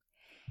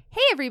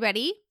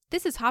everybody.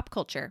 This is Hop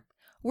Culture.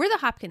 We're the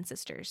Hopkins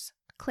sisters,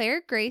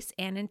 Claire, Grace,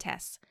 Anne, and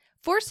Tess.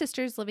 4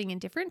 sisters living in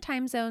different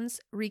time zones,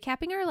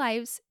 recapping our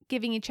lives,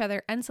 giving each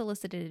other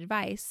unsolicited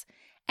advice,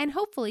 and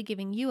hopefully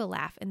giving you a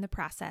laugh in the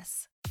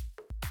process.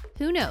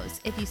 Who knows,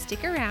 if you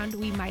stick around,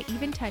 we might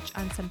even touch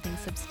on something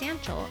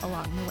substantial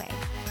along the way.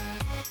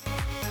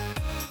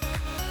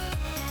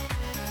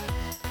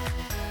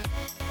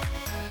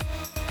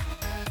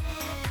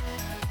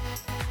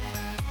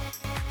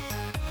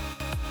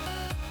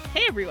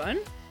 Hey everyone.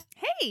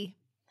 Hey.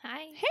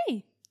 Hi.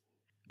 Hey.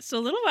 So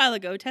a little while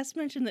ago, Tess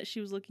mentioned that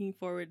she was looking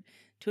forward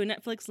to a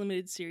Netflix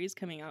limited series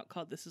coming out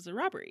called This Is a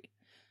Robbery.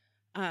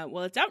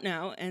 Well, it's out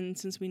now, and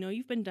since we know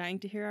you've been dying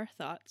to hear our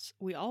thoughts,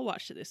 we all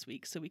watched it this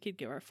week so we could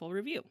give our full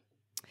review.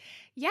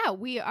 Yeah,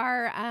 we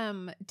are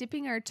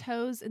dipping our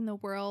toes in the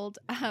world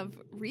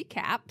of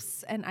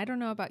recaps, and I don't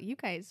know about you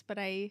guys, but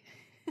I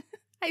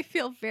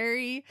feel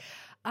very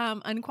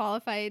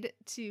unqualified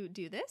to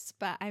do this,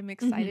 but I'm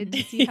excited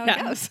to see how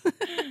it goes.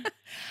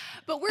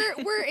 But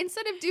we're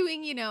instead of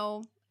doing,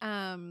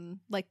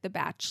 like The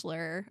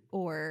Bachelor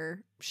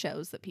or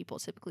shows that people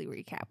typically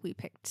recap, we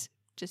picked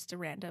just a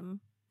random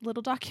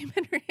little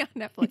documentary on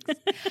Netflix.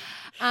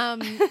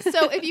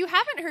 So if you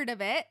haven't heard of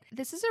it,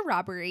 This Is a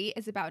Robbery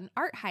is about an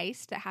art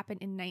heist that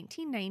happened in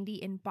 1990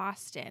 in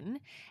Boston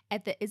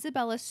at the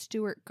Isabella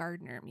Stewart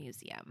Gardner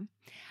Museum.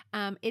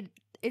 It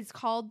is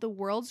called the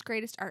world's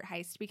greatest art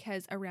heist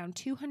because around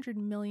 $200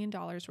 million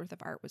worth of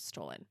art was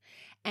stolen,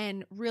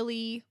 and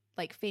really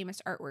like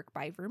famous artwork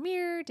by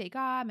Vermeer,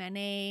 Degas,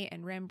 Manet,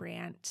 and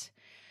Rembrandt.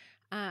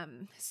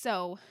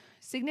 So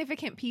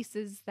significant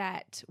pieces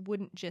that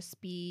wouldn't just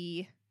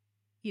be,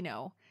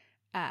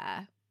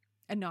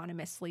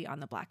 anonymously on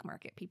the black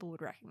market. People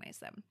would recognize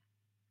them.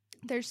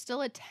 There's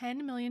still a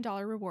 $10 million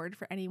reward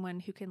for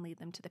anyone who can lead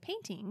them to the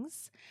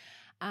paintings.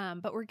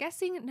 But we're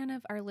guessing none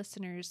of our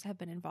listeners have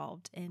been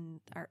involved in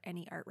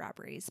any art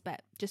robberies,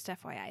 but just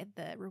FYI,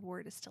 the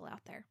reward is still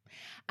out there.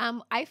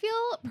 I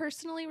feel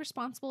personally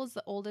responsible as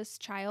the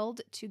oldest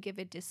child to give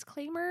a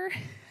disclaimer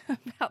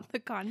about the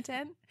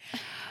content.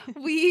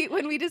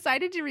 When we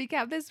decided to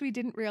recap this, we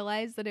didn't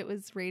realize that it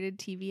was rated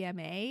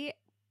TVMA.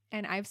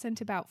 And I've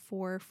sent about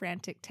 4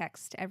 frantic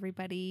texts to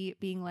everybody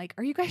being like,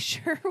 are you guys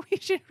sure we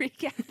should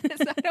recap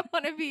this? I don't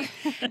want to be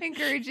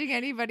encouraging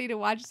anybody to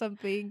watch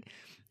something.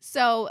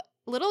 So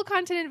little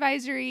content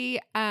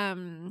advisory.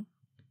 I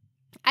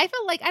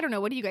felt like, I don't know,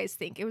 what do you guys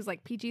think? It was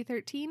like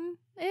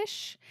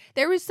PG-13-ish.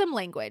 There was some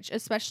language,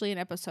 especially in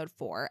episode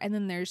 4. And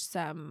then there's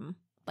some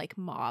like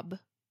mob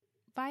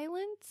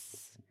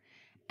violence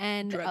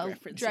and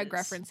drug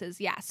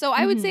references. Yeah. So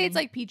I would say it's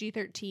like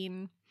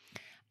PG-13.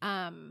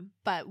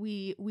 But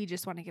we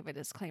just want to give a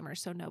disclaimer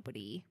so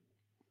nobody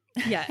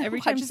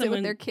every time someone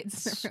with their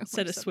kids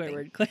said a swear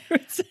word, Claire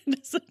would send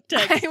us a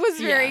text. I was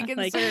very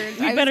concerned.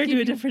 We better do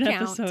a different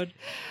episode.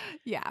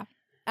 Yeah.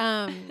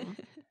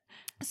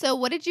 So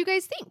what did you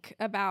guys think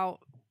about,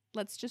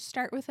 let's just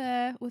start with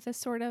a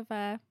sort of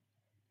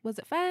was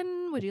it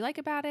fun? What did you like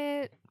about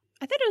it?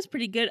 I thought it was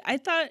pretty good. I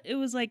thought it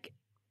was like,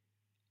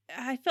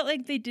 I felt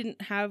like they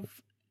didn't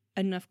have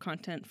enough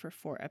content for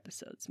 4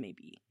 episodes,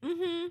 maybe.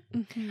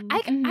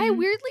 I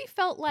weirdly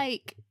felt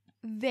like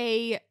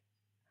they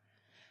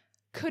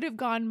could have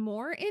gone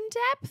more in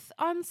depth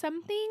on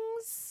some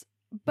things,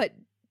 but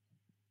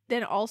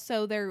then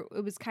also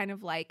it was kind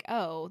of like,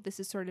 oh, this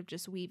is sort of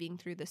just weaving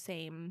through the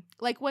same,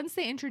 like once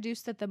they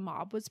introduced that the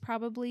mob was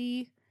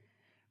probably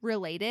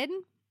related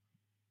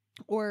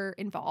or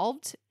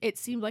involved, it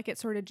seemed like it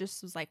sort of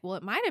just was like, well,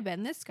 it might have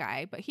been this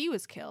guy, but he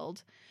was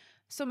killed.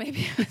 So maybe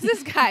it was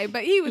this guy,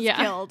 but he was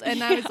killed.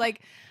 And I was like,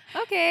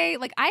 okay,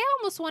 like I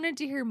almost wanted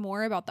to hear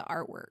more about the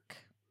artwork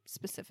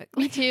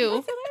specifically. Me too.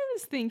 That's what I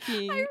was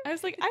thinking. I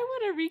was like, I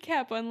want a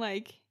recap on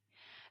like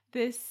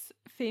this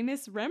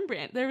famous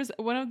Rembrandt. There was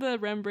one of the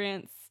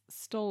Rembrandts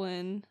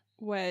stolen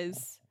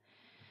was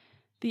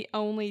the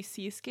only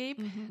seascape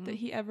that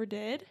he ever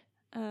did.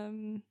 I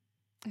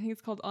think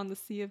it's called On the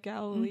Sea of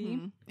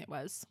Galilee. It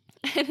was.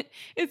 And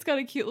it's got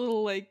a cute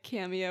little like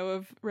cameo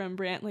of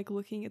Rembrandt like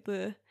looking at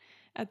the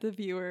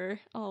viewer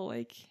all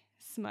like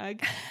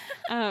smug.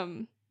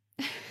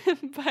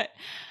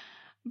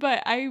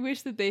 But I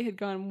wish that they had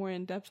gone more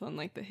in depth on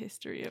like the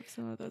history of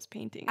some of those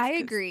paintings. I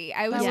agree.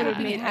 I was hoping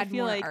hoping it had I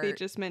feel more like art. they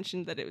just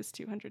mentioned that it was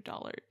 $200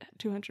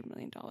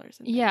 million.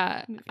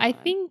 Yeah, I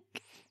think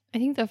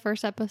the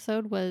first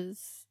episode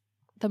was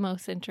the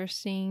most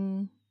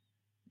interesting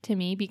to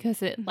me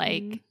because it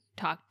like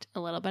talked a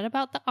little bit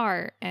about the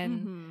art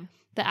and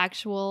the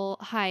actual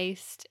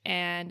heist,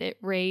 and it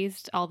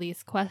raised all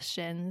these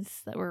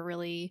questions that were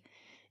really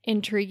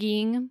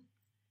intriguing.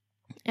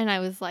 And I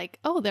was like,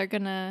 oh, they're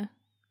gonna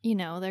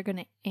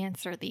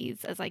answer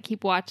these as I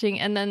keep watching.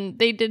 And then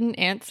they didn't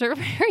answer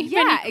very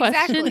many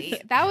questions.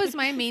 Exactly. That was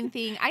my main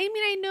thing. I mean,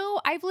 I know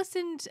I've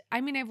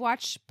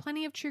watched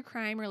plenty of true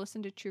crime or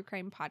listened to true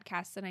crime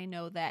podcasts, and I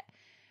know that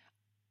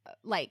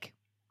like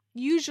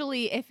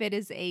usually if it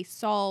is a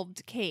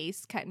solved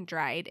case, cut and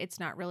dried, it's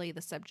not really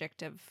the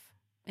subject of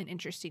an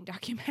interesting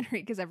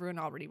documentary because everyone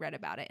already read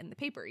about it in the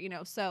paper,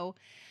 So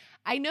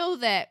I know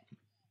that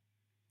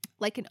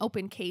like an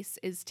open case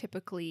is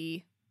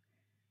typically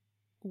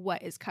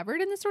what is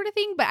covered in this sort of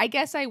thing, but I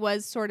guess I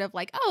was sort of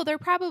like, oh, there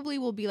probably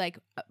will be like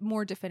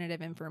more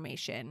definitive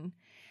information.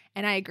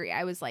 And I agree.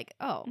 I was like,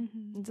 oh,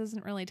 it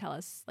doesn't really tell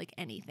us like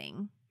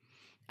anything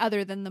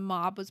other than the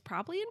mob was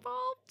probably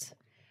involved.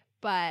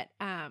 But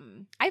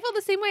I felt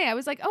the same way. I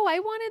was like, oh, I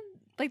wanted,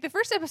 like, the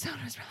first episode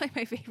was probably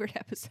my favorite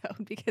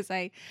episode because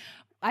I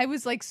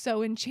was like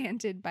so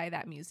enchanted by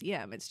that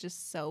museum. It's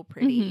just so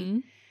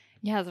pretty.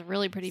 Yeah, it's a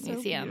really pretty So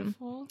museum.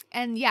 beautiful.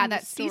 And yeah, And the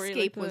that story,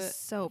 seascape like, was the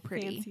so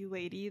pretty. Fancy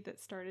lady that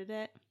started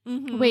it.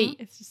 Wait,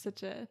 It's just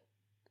such a...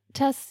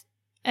 Tess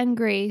and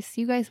Grace,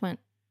 you guys went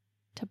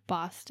to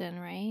Boston,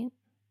 right?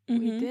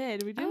 We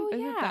did. We Oh, didn't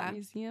visit yeah. that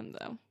museum,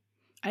 though.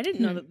 I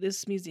didn't know that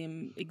this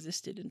museum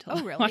existed until Oh,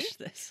 I really? watched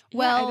this.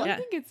 Well, I don't Yeah.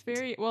 think it's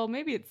very... Well,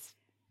 maybe it's...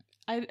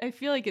 I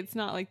feel like it's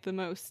not, like, the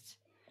most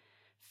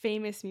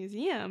famous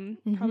museum,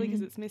 probably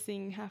because it's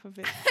missing half of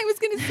it. I was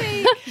gonna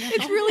say it's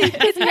No. really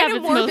it's Yeah, kind it's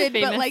of most morbid, but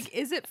famous. like,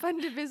 is it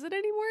fun to visit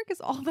anymore? Because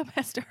all the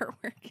best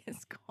artwork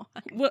is gone.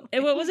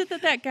 What was it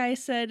that guy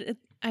said?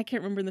 I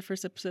can't remember in the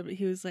first episode, but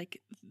he was like,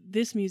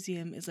 "This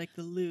museum is like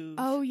the Louvre."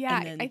 Oh yeah,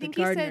 and then I the think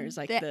he Gardner said is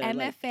like the the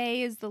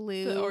MFA is the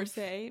Louvre, The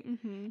Orsay.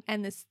 Mm-hmm.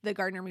 and the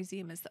Gardner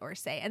Museum is the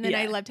Orsay. And then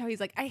I Yeah. loved how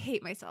he's like, I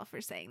hate myself for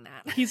saying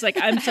that. He's like,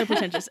 "I'm so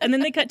pretentious." And then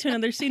they cut to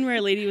another scene where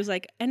a lady was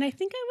like, "And I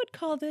think I would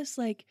call this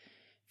like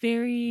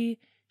very,"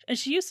 and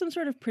she used some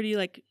sort of pretty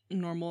like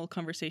normal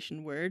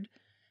conversation word,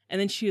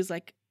 and then she was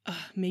like, "Ugh,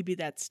 maybe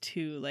that's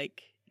too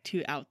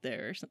out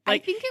there or something."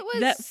 Like, I think it was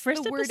that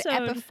first the word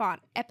episode-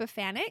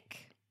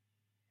 epiphanic,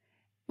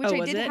 which Oh, I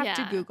was did it? have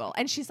to Yeah. Google.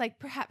 And she's like,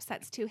 perhaps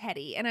that's too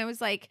heady. And I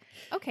was like,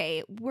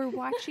 okay, we're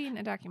watching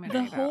a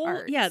documentary the about whole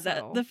art.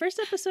 so. the first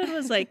episode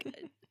was like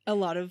a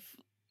lot of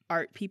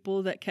art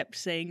people that kept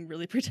saying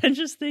really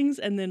pretentious things,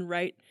 and then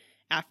right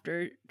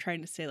after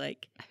trying to say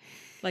like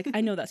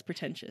I know that's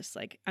pretentious,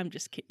 like I'm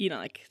just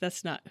like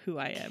that's not who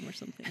I am or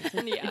something. It's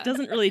like, Yeah. it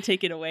doesn't really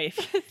take it away.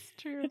 It's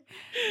true.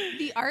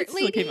 The art It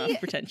still came lady- off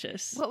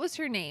pretentious. What was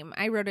her name?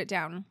 I wrote it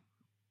down.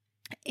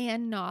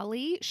 Anne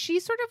Nolly. She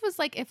sort of was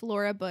like if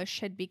Laura Bush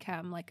had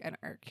become like an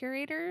art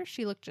curator.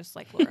 She looked just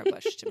like Laura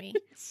Bush to me.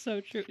 So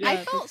true. I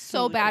Yeah, felt that's so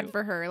totally bad true.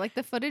 for her. Like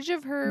the footage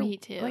of her, Me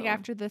too. like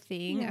after the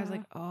thing, I was Yeah.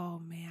 like, oh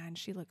man,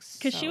 she looks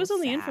Because she was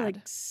only in for like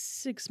sad.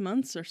 6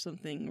 months or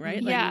something,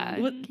 right? Yeah.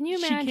 Like, Can you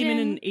She came in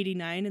imagine?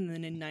 89 and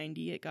then in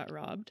 90 it got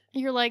robbed.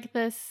 You're like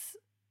this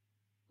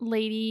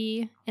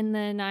lady in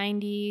the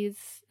 90s,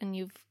 and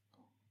you've,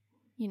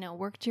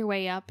 worked your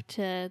way up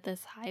to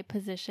this high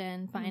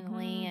position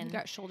finally, Mhm. and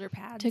got shoulder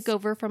pads. took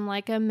over from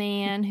like a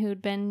man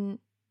who'd been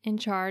in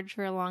charge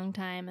for a long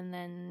time, and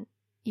then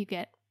you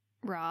get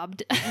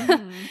robbed.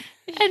 Mhm.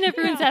 And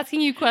everyone's Yeah.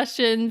 asking you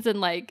questions, and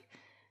like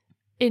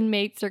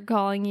inmates are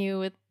calling you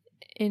with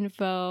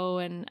info,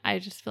 and I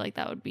just feel like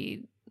that would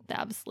be the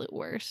absolute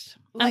worst.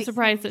 I'm Like,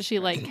 surprised that she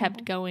like stressful.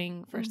 kept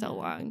going for so Mhm.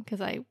 long,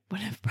 because I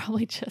would have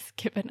probably just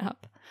given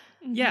up.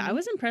 Yeah, I Mhm.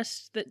 was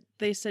impressed that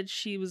they said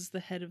she was the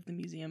head of the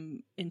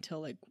museum until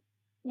like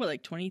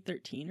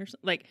 2013 or something.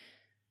 Like,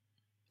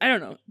 I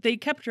don't know. They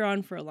kept her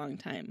on for a long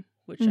time,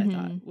 which I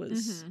thought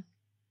was Mhm.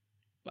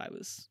 I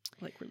was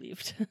like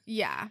relieved.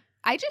 Yeah.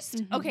 I just,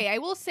 Mhm. okay, I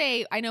will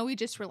say, I know we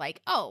just were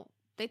like, oh,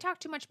 they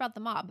talked too much about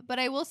the mob, but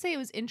I will say it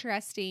was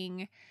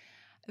interesting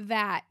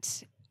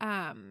that,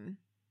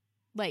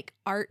 like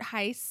art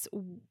heists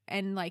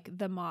and like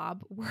the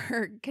mob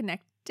were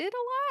connected a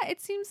lot.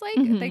 It seems like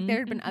Mhm. there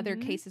had been other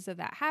Mhm. cases of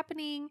that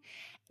happening.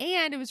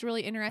 And it was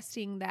really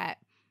interesting that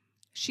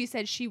she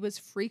said she was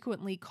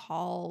frequently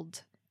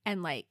called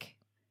and like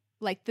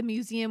the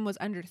museum was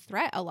under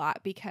threat a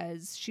lot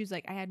because she was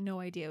like, I had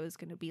no idea it was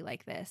going to be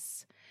like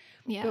this.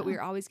 Yeah. But we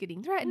were always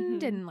getting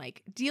threatened Mhm. and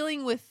like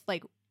dealing with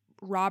like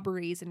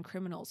robberies and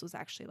criminals was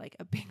actually like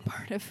a big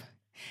part of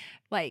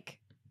like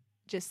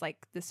just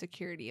like the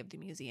security of the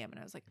museum. And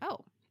I was like,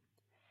 oh,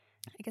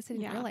 I guess I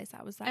didn't Yeah. realize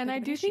that was that. And big I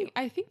of an do issue.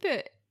 think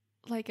that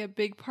like a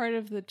big part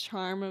of the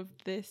charm of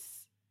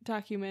this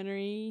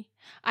documentary,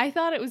 I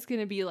thought it was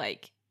going to be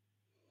like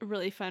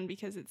really fun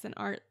because it's an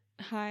art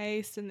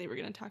heist and they were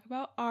going to talk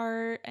about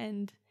art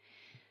and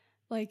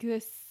like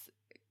this.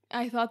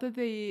 I thought that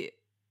the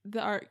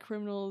art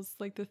criminals,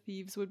 like the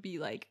thieves, would be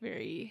like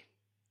very,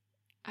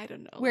 I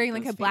don't know, wearing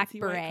like those a black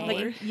fancy white beret.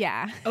 collar-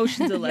 Yeah.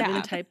 Ocean's 11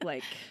 Yeah. type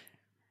like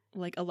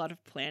a lot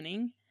of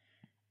planning.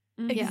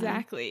 Mhm.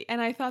 Exactly.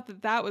 And I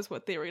thought that was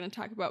what they were going to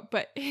talk about,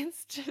 but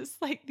it's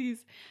just like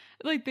these,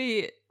 like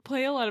they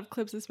play a lot of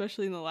clips,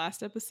 especially in the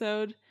last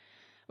episode,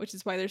 which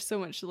is why there's so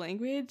much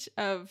language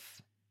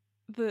of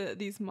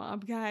these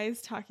mob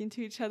guys talking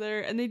to each other,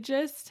 and they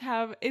just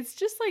have, it's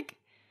just like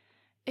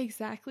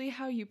exactly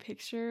how you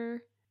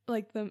picture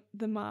like the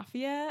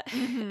mafia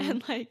Mhm.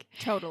 and like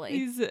Totally.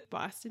 these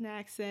Boston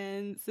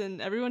accents,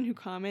 and everyone who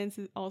comments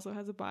also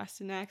has a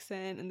Boston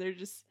accent, and they're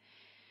just,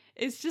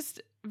 it's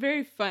just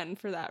very fun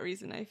for that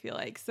reason, I feel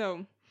like.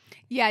 So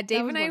Yeah,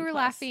 Dave was and I one were plus.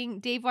 laughing.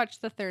 Dave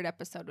watched the 3rd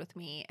episode with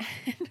me,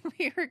 and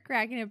we were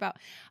cracking about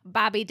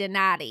Bobby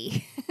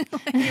Donati.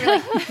 We were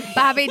like,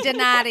 Bobby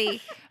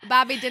Donati,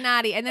 Bobby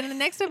Donati. And then in the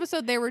next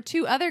episode, there were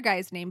 2 other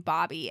guys named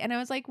Bobby. And I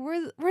was like, were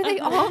they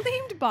all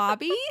named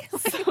Bobby?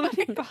 So Like,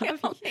 many were they all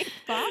Bobbies. named So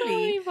Bobby.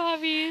 many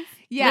Bobbies.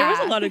 Yeah. There was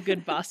a lot of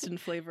good Boston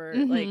flavor,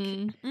 like,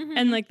 Mhm. Mhm.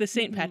 and like the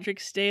St. Mhm.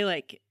 Patrick's Day,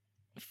 like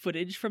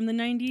footage from the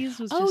 90s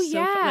was just Oh, so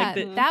yeah. fun. Like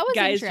the that was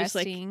guys just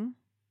like interesting.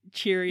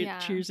 Yeah.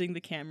 cheersing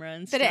the camera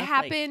and That stuff. it like-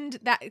 happened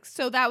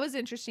that was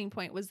interesting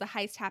point was the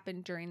heist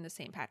happened during the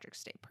St.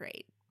 Patrick's Day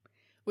parade,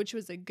 which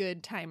was a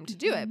good time to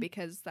do it Mhm.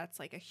 because that's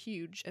like a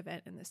huge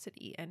event in the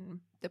city and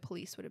the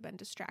police would have been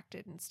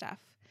distracted and stuff.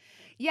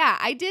 Yeah,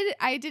 I did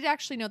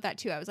actually note that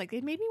too. I was like,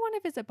 it made me want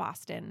to visit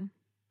Boston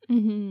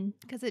Mhm.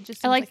 because it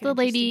just I seems like an the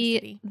interesting lady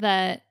city.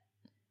 that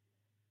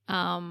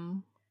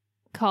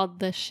called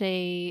the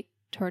Shea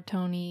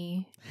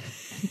Tortellini.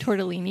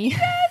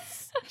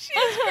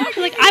 She's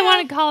Like, I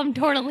want to call him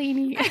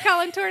Tortellini. I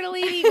call him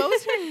Tortellini. What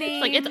was her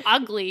name? Like, it's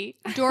ugly.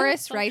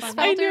 Doris So funny.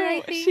 Reisfelder,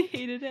 I She think.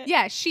 hated it.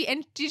 Yeah,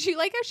 and did you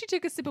like how she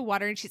took a sip of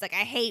water and she's like,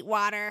 I hate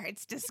water.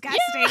 It's disgusting.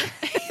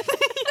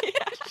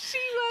 She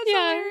was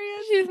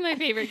hilarious. She was my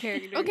favorite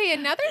character. Okay,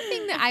 another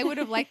thing that I would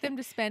have liked them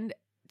to spend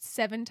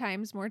 7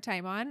 times more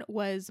time on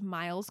was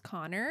Miles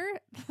Connor,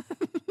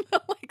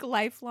 the like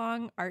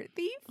lifelong art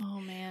thief. Oh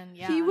man,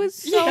 yeah. He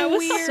was Yeah, so that was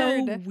weird.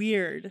 so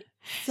weird.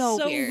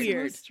 so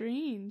weird. So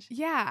strange.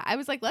 Yeah, I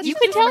was like, let's You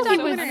just could tell do a he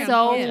was documentary on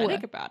so- him.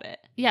 Think about it.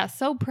 yeah,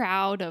 so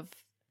proud of.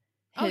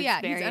 Oh his yeah,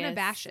 he's various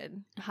unabashed.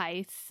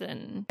 heists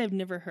and I've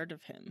never heard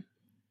of him.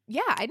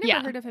 Yeah, I'd never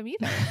Yeah. heard of him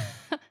either.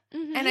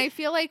 And I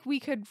feel like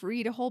we could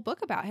read a whole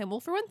book about him. Well,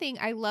 for one thing,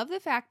 I love the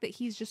fact that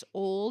he's just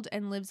old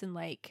and lives in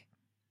like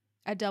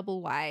a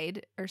double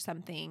wide or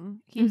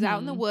something. He was out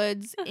in the Mhm.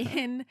 woods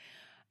in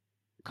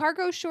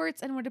cargo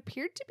shorts and what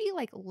appeared to be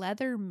like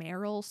leather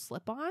Merrell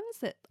slip-ons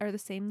that are the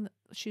same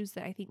shoes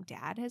that I think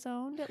Dad has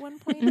owned at one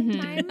point in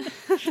Mhm.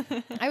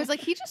 time. I was like,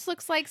 he just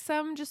looks like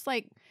some just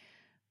like,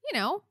 you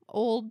know,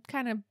 old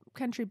kind of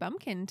country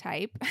bumpkin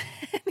type.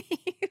 And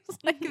he's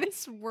like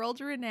this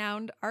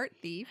world-renowned art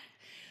thief.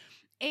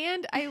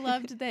 And I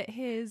loved that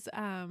his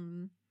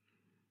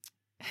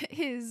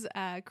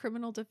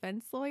criminal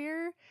defense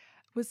lawyer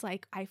was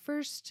like, I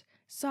first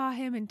saw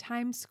him in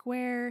Times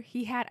Square.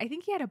 I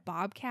think he had a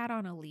bobcat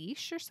on a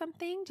leash or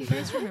something. Do you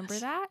guys remember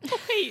that?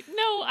 Wait,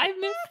 no, I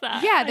missed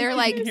that. Yeah, I they're didn't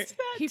like, miss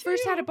that he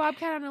first had a too.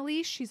 bobcat on a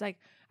leash. She's like,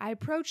 I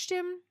approached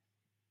him,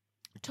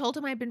 told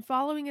him I'd been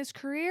following his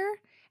career,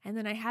 and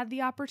then I had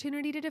the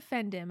opportunity to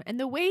defend him. And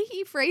the way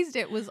he phrased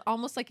it was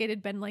almost like it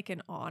had been like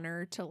an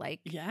honor to like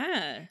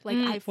Yeah. I what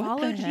the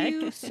followed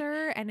you, heck?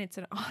 sir, and it's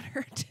an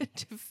honor to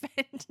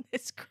defend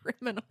this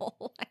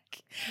criminal.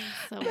 Like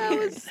So that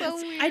weird. was so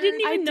weird. I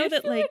didn't even I know did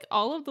that feel like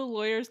all of the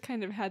lawyers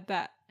kind of had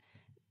that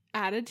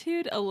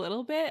attitude a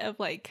little bit of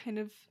like kind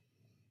of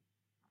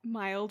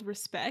mild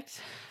respect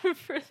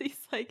for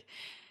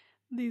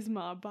these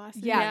mob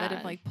bosses. yeah, that Yeah.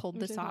 have like pulled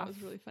Which this I thought off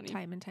was really funny.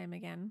 time and time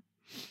again.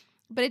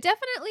 But it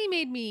definitely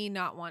made me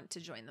not want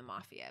to join the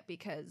mafia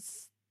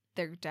because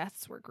their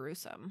deaths were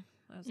gruesome.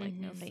 I was like,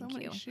 no, Mhm. thank so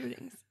you. many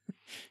shootings.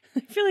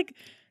 I feel like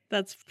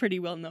that's pretty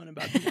well known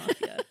about the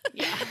mafia.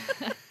 Yeah.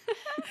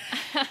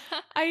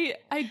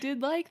 I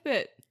did like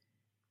that.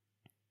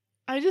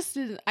 I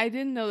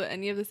didn't know that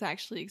any of this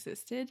actually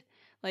existed.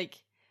 Like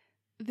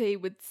they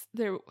would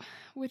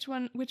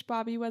which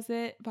Bobby was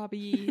it?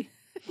 Bobby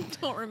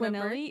Don't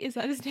remember. Guanelli? Is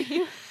that his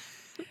name?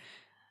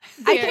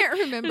 I can't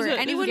remember there's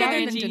anyone other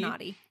than Gary G.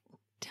 Donati.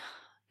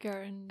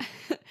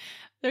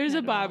 There's I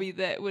a don't Bobby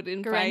that would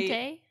invite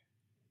Garente?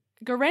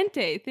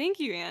 Garente. Thank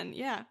you, Anne.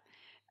 Yeah.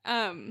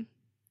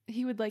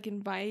 He would like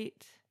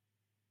invite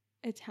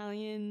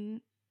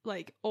Italian,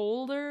 like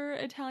older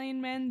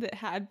Italian men that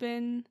had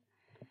been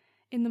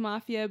in the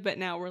mafia, but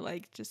now were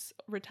like just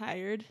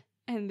retired,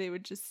 and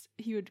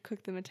he would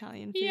cook them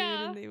Italian food,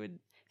 Yeah. and they would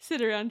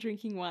sit around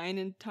drinking wine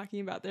and talking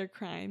about their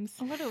crimes.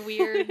 What a I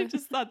weird.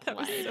 just thought that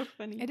was life. so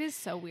funny. It is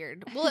so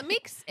weird. Well, it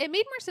made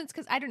more sense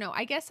because I don't know.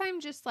 I guess I'm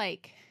just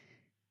like,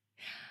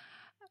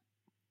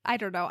 I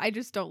don't know. I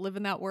just don't live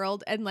in that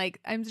world. And like,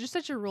 I'm just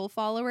such a rule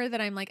follower that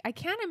I'm like, I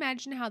can't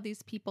imagine how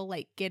these people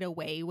like get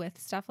away with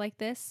stuff like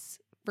this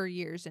for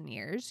years and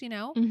years, you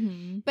know?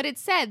 Mm-hmm. But it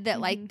said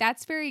that like Mhm.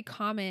 that's very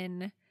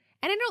common.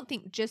 And I don't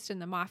think just in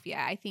the mafia,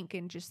 I think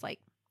in just like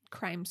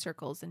crime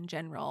circles in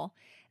general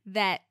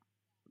that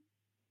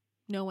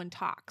no one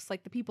talks.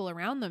 Like the people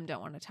around them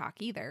don't want to talk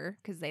either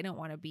because they don't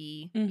want to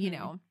be, you Mhm.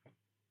 know,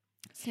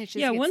 snitches.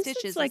 Yeah, get once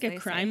stitches, it's like as a they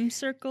crime say.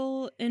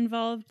 circle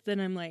involved, then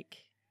I'm like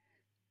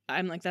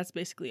that's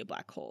basically a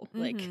black hole.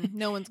 Like Mhm.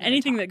 No one's gonna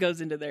anything talk. that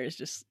goes into there is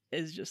just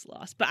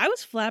lost. But I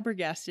was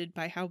flabbergasted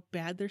by how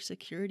bad their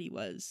security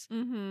was,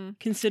 Mhm.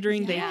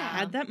 considering they Yeah.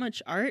 had that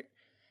much art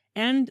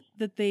and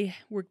that they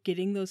were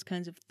getting those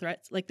kinds of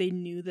threats. Like they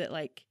knew that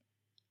like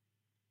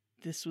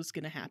this was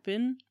going to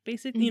happen.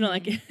 Basically, you know,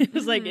 like it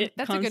was like Mhm.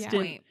 That's a good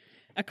point.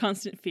 a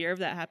constant fear of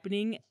that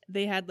happening.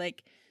 They had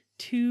like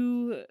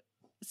 2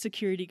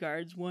 security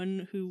guards.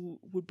 One who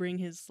would bring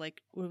his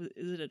like,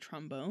 is it a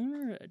trombone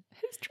or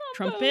His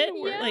trumpet?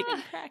 Yeah. Like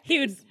he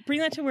would bring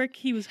that to work.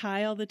 He was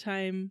high all the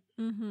time,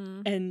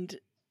 Mm-hmm. and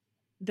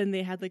then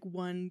they had like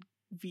one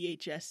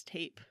VHS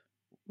tape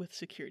with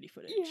security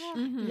footage. Yeah.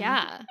 Mm-hmm.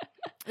 Yeah.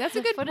 That's a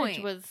The good footage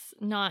point. was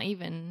not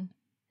even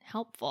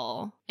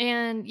helpful.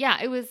 And yeah,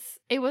 it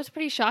was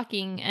pretty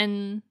shocking.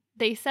 And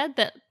they said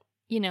that,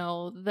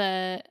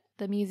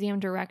 the museum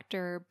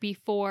director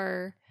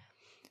before,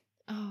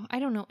 I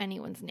don't know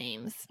anyone's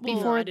names, Well,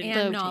 before I didn't the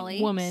Ann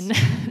Nolly. woman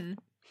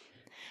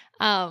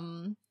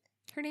Mhm.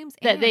 Her name's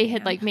that they Ann,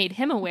 had yeah. like made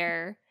him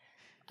aware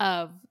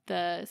of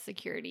the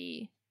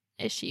security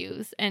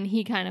issues, and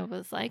he kind of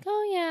was like,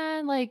 oh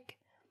yeah, like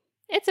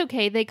it's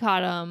okay, they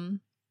caught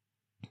him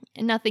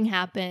and nothing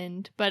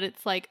happened. But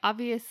it's like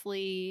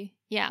obviously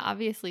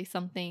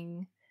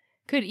something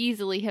could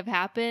easily have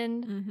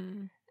happened.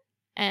 Mhm.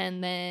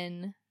 And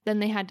then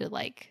they had to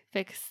like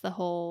fix the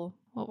whole,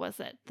 what was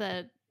it,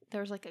 there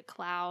was like a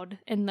cloud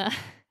in the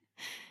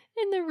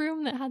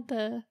room that had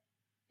the,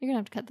 you're gonna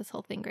have to cut this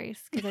whole thing,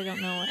 Grace, because I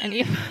don't know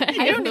any of I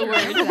don't the even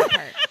remember words. that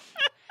part.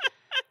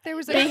 There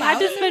was a They had cloud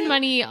to in the spend room?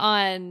 money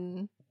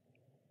on,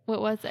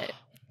 what was it?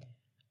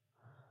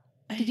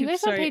 Did you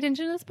guys not pay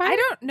attention to this part? I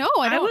don't know.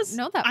 I don't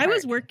know that part. I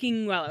was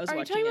working while I was Are you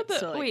watching talking it. about the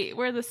so, like, wait,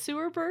 where the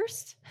sewer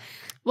burst?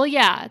 Well,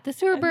 yeah, the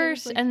sewer And there was,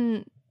 burst, like-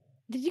 and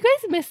did you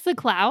guys miss the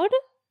cloud?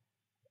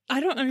 I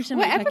don't understand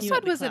What what you're talking about,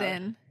 episode the was it cloud.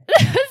 in?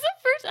 That was the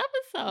first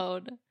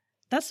episode.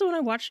 That's the one I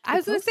watched. I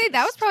was going to say that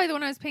was closest. probably the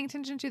one I was paying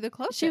attention to the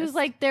closest. She was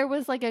like, there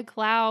was like a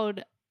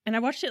cloud and I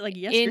watched it like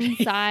yesterday.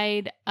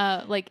 inside,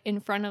 like in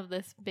front of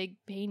this big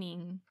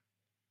painting.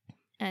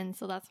 And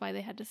so that's why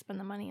they had to spend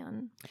the money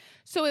on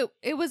So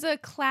it was a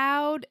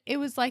cloud. It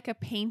was like a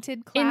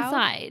painted cloud.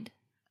 inside.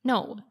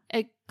 No,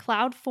 a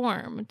cloud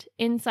formed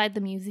inside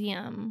the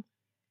museum.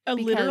 A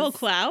literal because-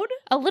 cloud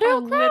A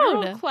literal cloud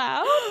Literal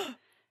cloud?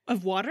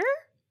 of water.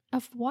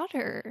 of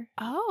water.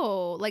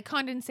 Oh, like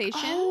condensation.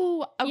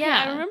 Oh, okay.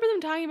 Yeah. I remember them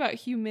talking about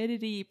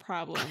humidity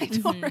problems. I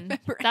don't Mhm.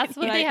 remember. That's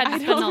what any they of had I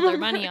to don't spend all their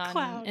remember money a on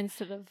cloud.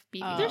 instead of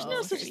beefing Oh. up There's the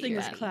no such security thing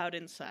as guard. cloud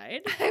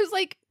inside. I was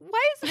like,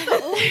 why is this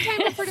the only time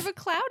I've heard of a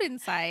cloud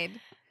inside?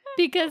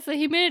 Because the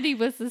humidity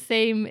was the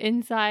same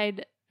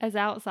inside as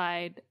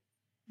outside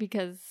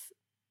because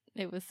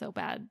it was so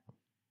bad.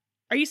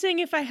 Are you saying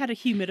if I had a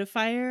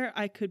humidifier,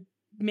 I could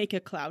make a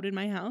cloud in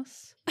my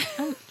house?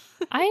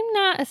 I'm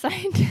not a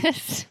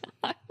scientist.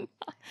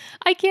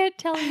 I can't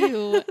tell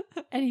you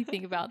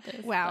anything about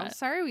this. Wow, but,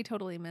 sorry we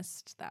totally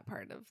missed that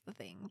part of the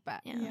thing. But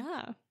yeah.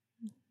 Yeah. So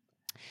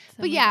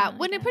but moving yeah, on, I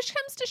when a guess. push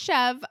comes to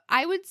shove,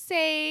 I would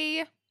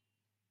say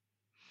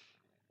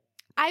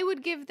I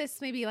would give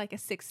this maybe like a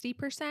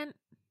 60%.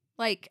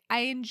 Like I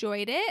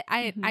enjoyed it.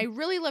 I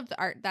really loved the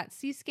art. That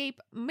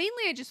seascape.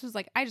 Mainly I just was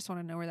like, I just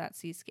want to know where that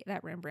seascape,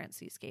 that Rembrandt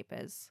seascape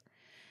is.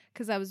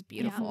 Because that was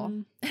beautiful.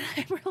 And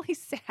I'm really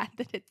sad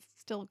that it's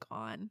still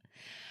gone.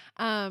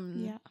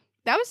 Yeah.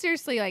 That was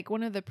seriously like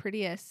one of the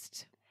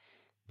prettiest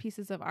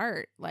pieces of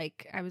art.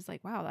 Like I was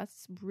like, wow,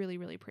 that's really,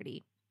 really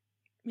pretty.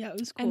 Yeah, it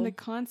was cool. And the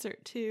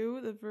concert too,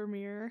 the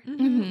Vermeer.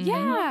 Mhm. Yeah, I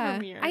love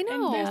Vermeer. I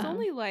know. And there's Yeah.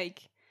 only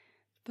like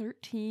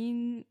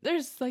 13.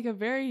 There's like a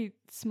very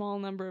small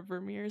number of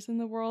Vermeers in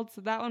the world,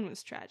 so that one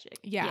was tragic.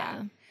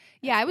 Yeah.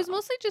 Yeah. I was well.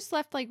 mostly just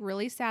left like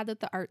really sad that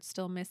the art's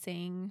still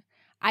missing.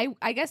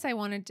 I guess I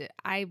wanted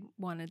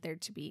there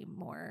to be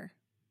more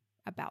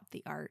about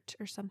the art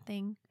or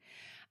something.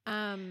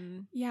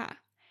 Yeah.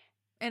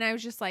 And I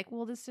was just like,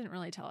 well, this didn't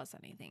really tell us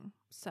anything.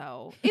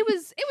 So it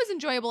was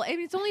enjoyable. I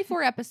mean, it's only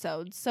 4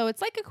 episodes, so it's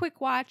like a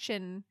quick watch,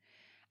 and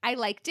I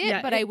liked it,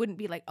 Yeah, but I wouldn't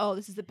be like, oh,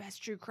 this is the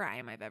best true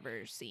crime I've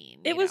ever seen.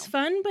 It you was know?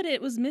 fun, but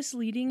it was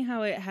misleading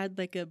how it had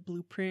like a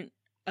blueprint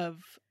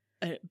of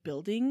a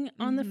building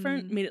on the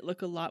front. Mhm. Made it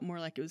look a lot more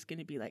like it was going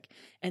to be like,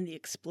 and the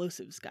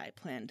explosives guy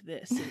planned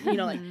this. And,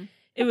 like Mhm.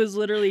 it was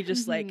literally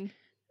just like Mhm.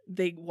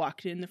 they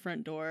walked in the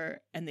front door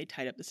and they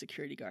tied up the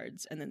security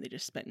guards, and then they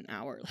just spent an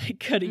hour like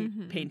cutting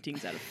Mhm.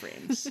 paintings out of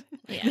frames.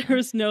 Yeah. There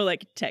was no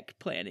like tech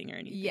planning or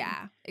anything.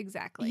 Yeah,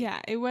 exactly. Yeah,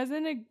 it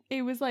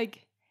was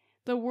like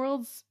the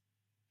world's,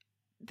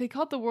 they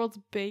called it the world's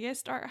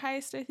biggest art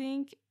heist, I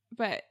think,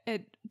 but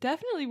it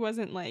definitely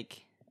wasn't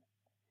like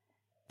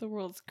the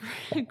world's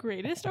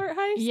greatest art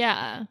heist.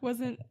 Yeah.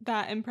 Wasn't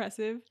that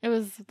impressive. It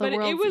was the But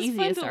world's it was fun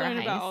easiest to art learn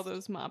about heist. all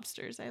those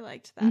mobsters. I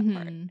liked that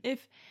part. Mhm.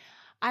 If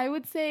I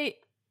would say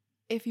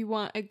if you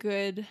want a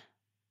good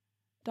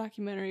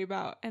documentary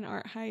about an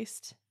art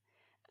heist,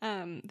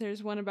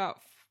 there's one about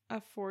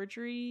a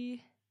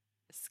forgery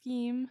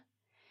scheme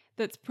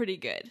that's pretty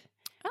good.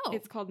 Oh,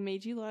 It's called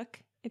Made You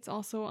Look. It's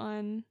also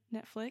on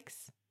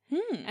Netflix,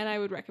 and I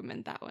would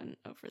recommend that one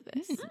over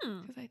this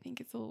Hmm. because I think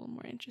it's a little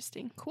more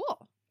interesting.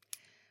 Cool.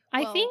 I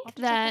Well, I'll think have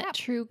to check it that out.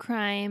 true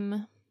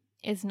crime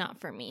is not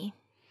for me.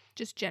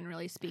 Just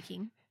generally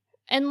speaking.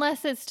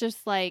 Unless it's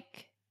just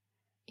like,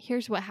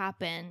 here's what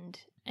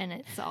happened and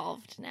it's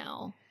solved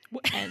now.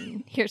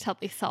 And here's how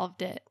they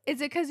solved it.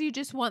 Is it because you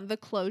just want the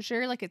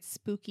closure? Like it's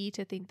spooky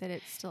to think that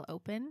it's still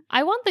open?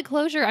 I want the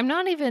closure.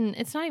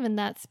 It's not even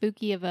that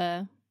spooky of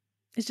a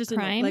It's just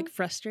crime. like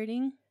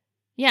frustrating.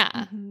 Yeah.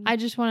 Mhm. I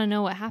just want to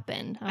know what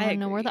happened. I want to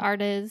know where the agree.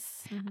 art is.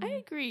 I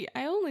agree.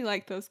 I only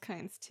like those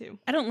kinds too.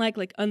 I don't like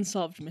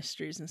unsolved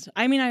mysteries and stuff.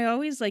 I mean, I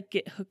always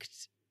get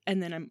hooked,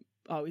 and then I'm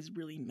always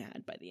really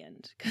mad by the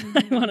end because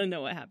I want to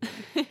know what happened.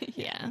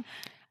 Yeah.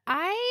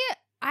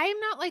 I'm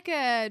not like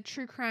a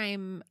true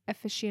crime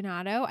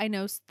aficionado. I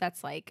know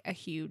that's like a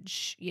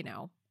huge,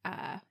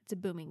 it's a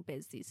booming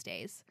biz these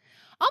days.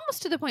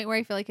 Almost to the point where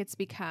I feel like it's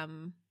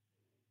become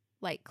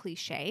like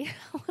cliche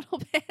a little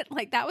bit.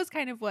 Like that was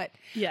kind of what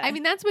Yeah. I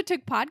mean, that's what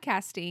took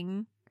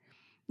podcasting,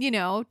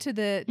 to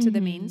the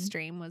Mhm.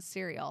 mainstream was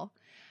Serial.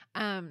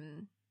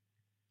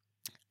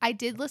 I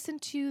did listen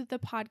to the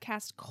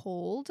podcast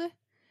Cold.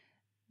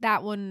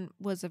 That one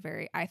was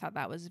I thought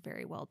that was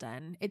very well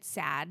done. It's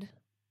sad.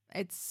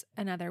 It's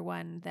another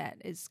one that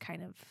is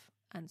kind of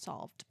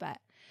unsolved, but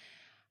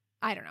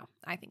I don't know.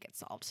 I think it's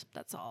solved.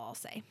 That's all I'll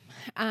say.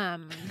 I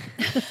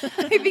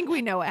think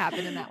we know what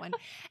happened in that one.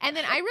 And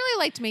then I really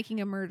liked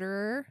Making a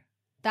Murderer.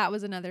 That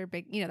was another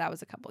big, that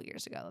was a couple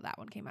years ago. That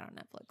one came out on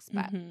Netflix.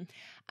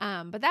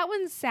 But but that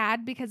one's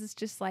sad because it's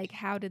just like,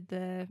 how did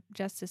the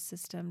justice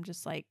system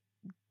just like,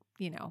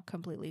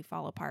 completely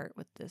fall apart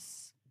with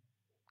this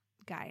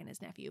guy and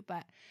his nephew?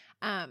 But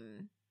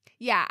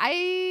yeah,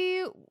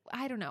 I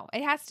don't know.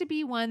 It has to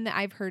be one that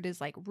I've heard is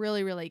like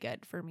really, really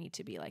good for me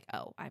to be like,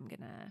 oh, I'm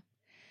gonna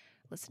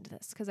listen to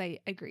this, because I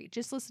agree.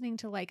 Just listening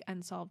to like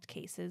unsolved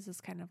cases is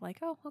kind of like,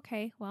 oh,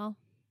 okay, well,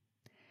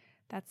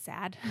 that's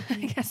sad. I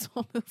guess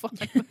we'll move on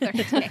with our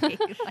day.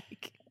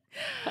 Like,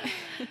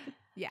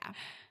 yeah.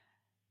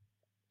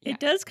 It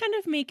does kind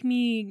of make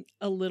me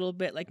a little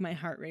bit like my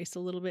heart race a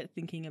little bit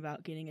thinking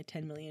about getting a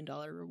 $10 million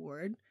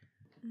reward.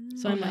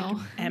 So Oh, I'm like,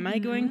 no. am I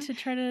going to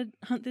try to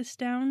hunt this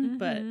down?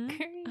 But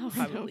Mhm.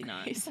 probably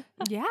not.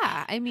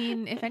 Yeah, I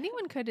mean, if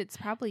anyone could, it's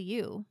probably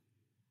you.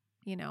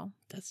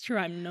 That's true.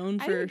 I'm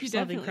known I for think you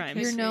solving definitely crimes.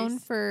 could. You're known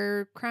Race.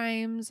 for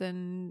crimes,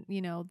 and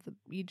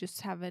you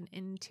just have an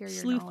interior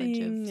Sleuthing knowledge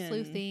and- of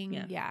sleuthing.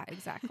 yeah. Yeah,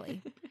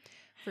 exactly.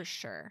 For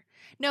sure.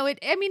 No, it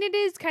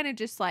is kind of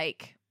just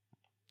like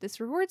this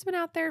reward's been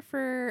out there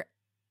for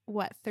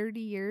what, 30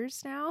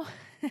 years now?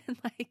 And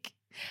like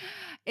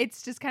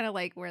it's just kind of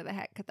like, where the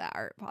heck could that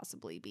art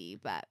possibly be?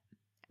 But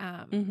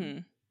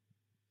Mhm.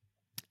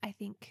 I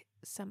think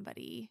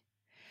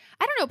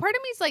I don't know, part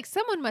of me is like,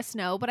 someone must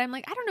know, but I'm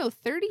like, I don't know,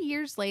 30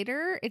 years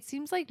later, it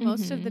seems like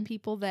most of the Mhm.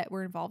 people that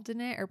were involved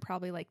in it are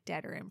probably like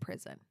dead or in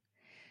prison.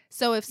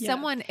 So if Yeah.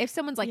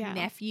 someone's like Yeah.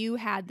 nephew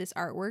had this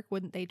artwork,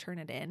 wouldn't they turn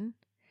it in?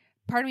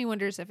 Part of me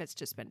wonders if it's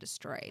just been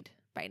destroyed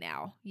by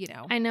now,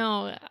 I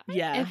know.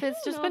 Yeah. If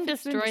it's don't just know been if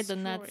it's been destroyed,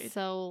 then that's destroyed.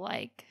 so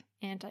like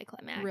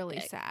anticlimactic. Really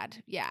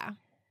sad. Yeah.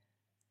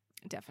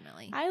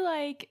 Definitely.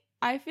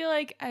 I feel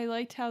like I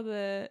liked how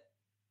the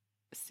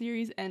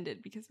series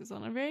ended because it was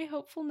on a very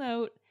hopeful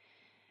note.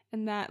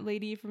 And that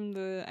lady from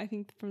the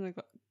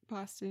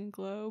Boston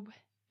Globe,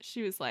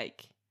 she was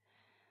like,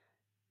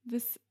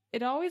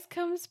 it always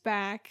comes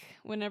back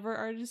whenever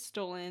art is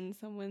stolen.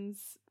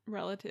 Someone's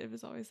relative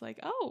is always like,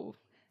 oh,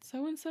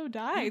 so-and-so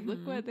died. Look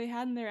Mhm. what they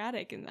had in their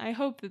attic. And I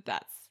hope that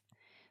that's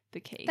the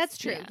case. That's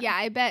true. Yeah. Yeah,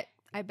 I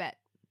bet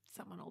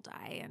someone will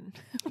die, and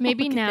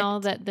Maybe we'll get now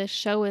it. that the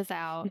show is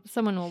out,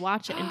 someone will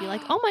watch it and be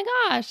like, "Oh my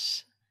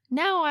gosh,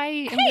 now I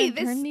am Hey,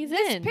 gonna turn these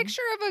this in."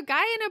 picture of a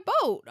guy in a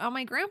boat on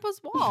my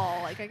grandpa's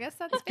wall. Like, I guess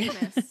that's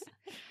famous.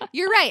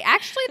 You're right.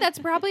 Actually, that's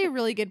probably a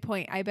really good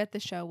point. I bet the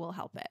show will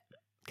help it.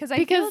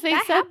 Because they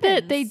said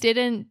that they happens.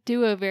 didn't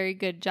do a very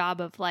good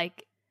job of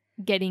like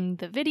getting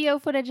the video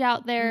footage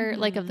out there,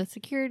 like of Mhm. the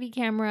security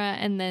camera,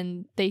 and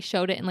then they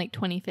showed it in like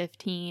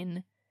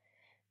 2015,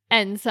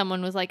 and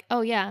someone was like,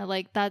 "Oh yeah,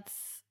 like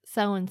that's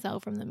so and so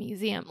from the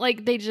museum."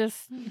 Like they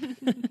just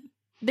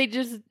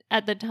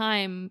at the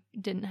time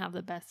didn't have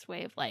the best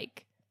way of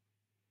like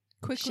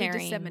quickly sharing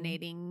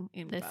disseminating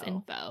this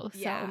info.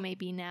 Yeah. So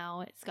maybe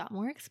now it's got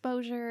more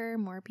exposure,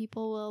 more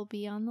people will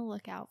be on the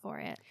lookout for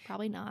it.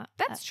 Probably not.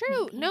 That's but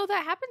true. maybe. No,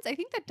 that happens. I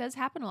think that does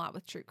happen a lot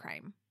with true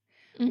crime,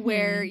 Mhm.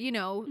 where,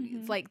 Mhm.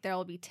 it's like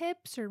there'll be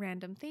tips or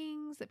random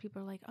things that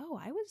people are like, oh,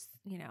 I was,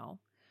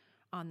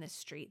 on this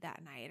street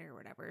that night or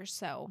whatever.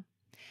 So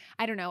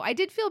I don't know. I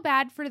did feel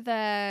bad for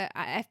the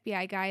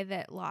FBI guy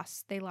that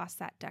lost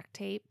that duct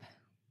tape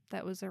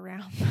that was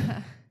around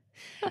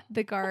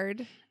the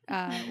guard.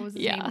 What was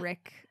his Yeah. name?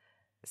 Rick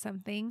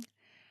something.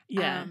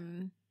 Yeah.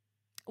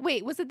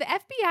 Wait, was it the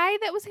FBI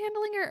that was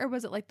handling it, or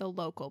was it like the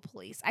local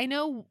police? I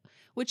know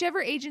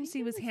whichever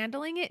agency was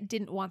handling it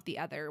didn't want the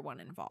other one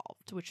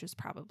involved, which was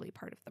probably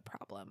part of the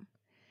problem.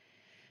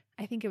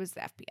 I think it was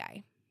the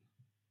FBI.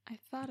 I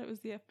thought it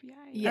was the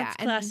FBI. Yeah, That's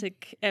and-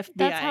 classic FBI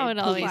That's how it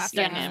always- police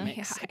yeah.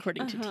 dynamics, Yeah.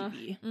 according to Uh-huh.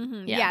 TV.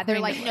 Mm-hmm. Yeah, Yeah, they're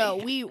according like, to, no,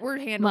 like, we're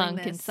handling Monk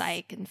this. and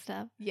Psych and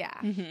stuff. Yeah.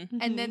 Mm-hmm.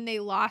 And then they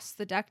lost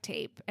the duct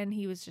tape, and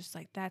he was just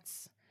like,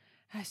 that's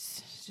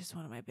just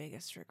one of my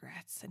biggest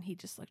regrets. And he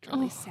just looked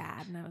really Oh.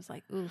 sad. And I was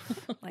like,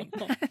 oof, like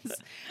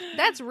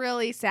that's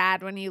really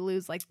sad when you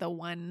lose like the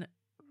one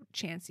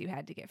chance you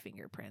had to get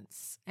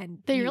fingerprints.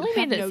 And They you really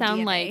have made it no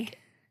sound DNA. like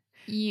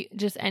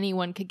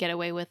anyone could get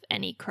away with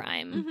any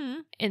crime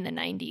Mhm. in the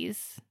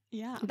 90s.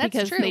 Yeah. That's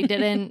because true. they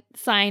didn't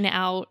sign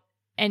out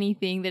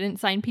anything. They didn't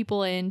sign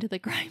people into the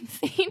crime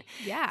scene.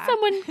 Yeah.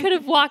 Someone could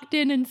have walked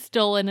in and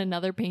stolen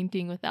another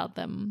painting without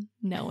them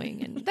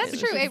knowing. And That's was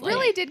true. just It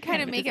really like did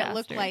kind of a make it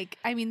look disaster. like,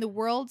 I mean, the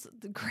world's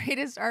the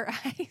greatest art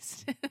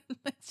heist.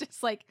 It's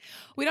just like,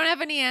 we don't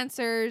have any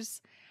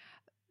answers.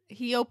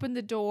 He opened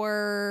the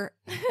door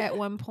at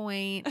one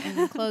point and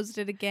then closed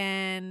it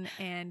again.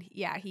 And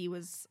yeah, he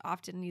was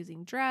often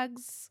using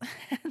drugs.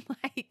 And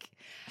like,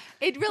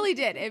 it really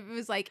did. It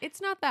was like, it's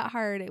not that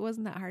hard. It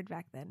wasn't that hard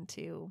back then,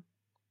 too.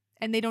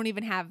 And they don't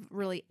even have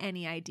really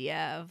any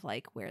idea of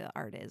like where the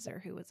art is or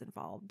who was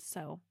involved.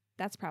 So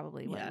that's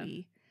probably what Yeah.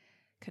 we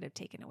could have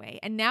taken away.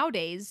 And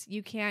nowadays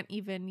you can't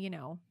even,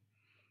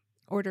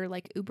 order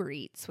like Uber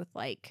Eats with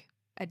like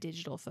a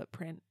digital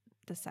footprint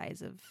the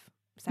size of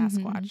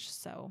Sasquatch.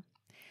 So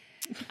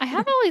I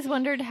have always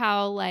wondered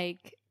how,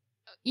 like,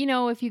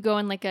 if you go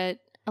in like a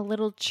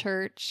little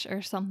church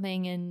or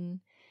something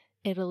in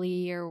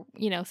Italy or,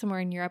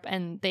 somewhere in Europe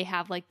and they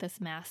have like this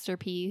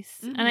masterpiece.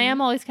 And I am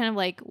always kind of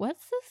like,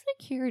 what's the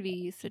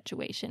security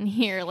situation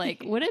here?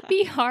 Like, would it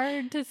be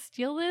hard to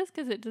steal this?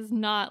 Because it does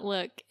not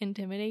look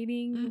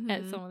intimidating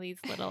at some of these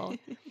little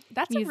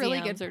that's a museums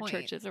really good or point.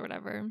 churches or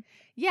whatever.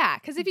 Yeah,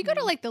 because if you go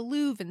to Mhm. like the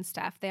Louvre and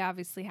stuff, they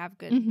obviously have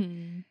good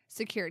Mhm.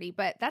 security.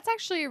 But that's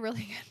actually a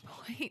really good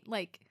point.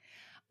 Like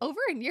over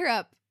in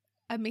Europe,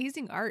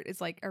 amazing art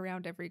is like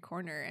around every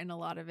corner, and a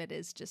lot of it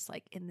is just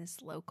like in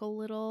this local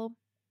little,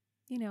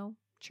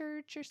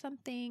 church or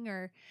something.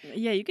 Or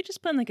Yeah, you could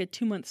just plan like a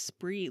 2-month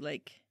spree,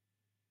 like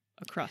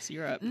across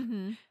Europe.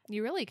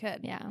 you really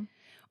could. Yeah.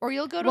 Or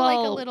you'll go to like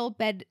a Well-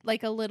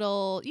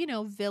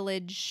 little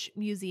village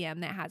museum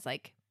that has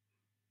like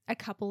a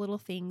couple little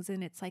things,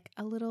 and it's like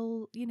a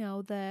little,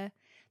 the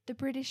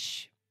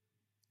British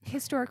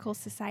Historical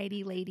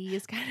Society lady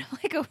is kind of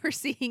like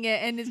overseeing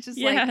it, and it's just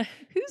Yeah. like,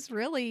 who's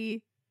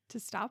really to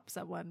stop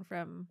someone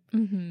from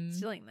Mhm.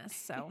 stealing this?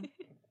 So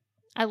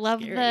I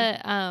love Scary.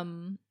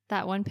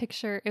 that one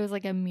picture. It was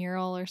like a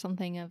mural or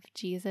something of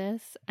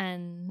Jesus,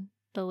 and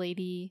the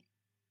lady,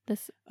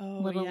 this Oh,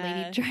 little yeah.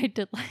 lady tried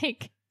to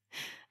like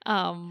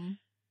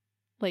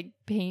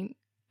paint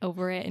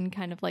over it and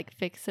kind of like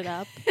fix it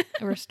up,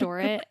 restore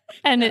it,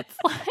 and it's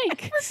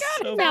like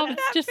So now bad.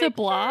 it's just a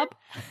blob.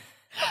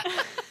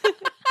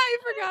 I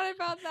forgot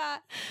about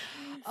that.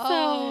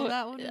 So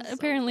that one is so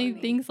apparently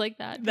funny. things like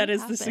that. That do is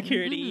the happen.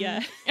 security,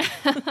 yeah.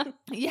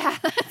 Yeah,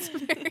 that's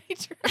very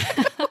true.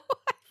 I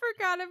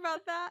forgot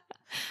about that.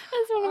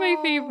 That's one of my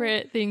Oh.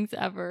 favorite things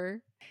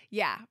ever.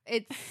 Yeah,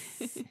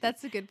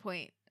 that's a good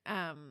point.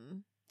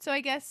 So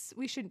I guess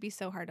we shouldn't be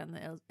so hard on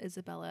the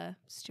Isabella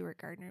Stewart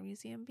Gardner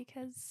Museum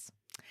because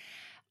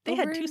They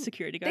had over 2 in-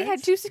 security guards. They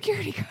had 2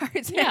 security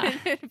guards Yeah.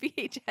 and a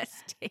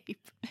VHS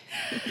tape.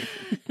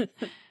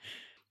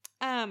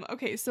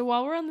 Okay, so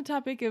while we're on the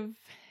topic of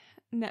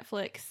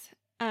Netflix,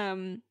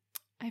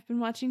 I've been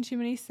watching too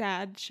many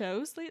sad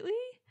shows lately.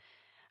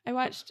 I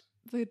watched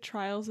The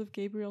Trials of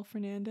Gabriel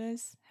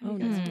Fernandez. Have Oh, you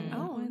guys no. seen that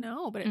Oh one?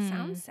 no, but it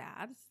sounds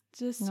sad.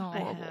 Just No. I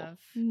horrible. have.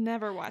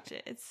 Never watch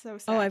it. It's so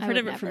sad. Oh, I've I heard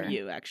would of it from never.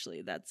 you,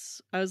 actually.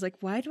 I was like,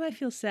 why do I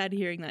feel sad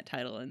hearing that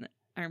title? And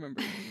I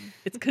remember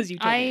it's because you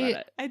told me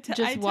about it. I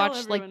Just tell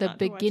watched like everyone the not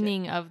to watch it.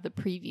 beginning of the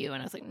preview,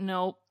 and I was like,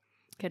 nope,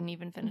 couldn't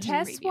even finish. the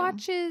Tess preview.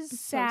 watches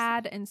It's so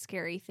sad and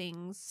scary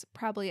things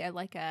probably at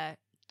like a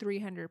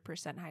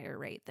 300% higher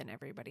rate than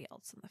everybody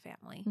else in the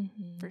family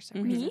Mhm. for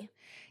some Mhm. reason.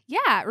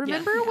 Yeah,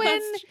 remember Yeah.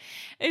 when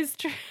It's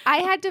true. I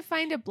had to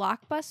find a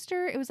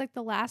Blockbuster? It was like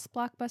the last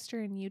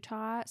Blockbuster in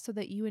Utah so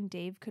that you and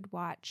Dave could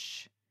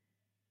watch.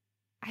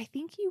 I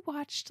think you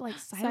watched like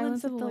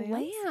Silence of the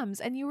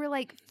Lambs, and you were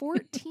like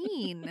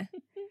 14.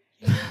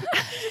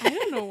 I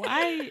don't know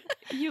why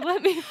you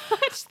let me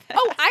watch that.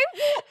 Oh, I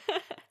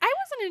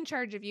wasn't in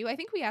charge of you. I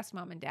think we asked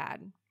Mom and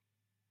Dad.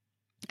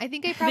 I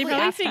think I probably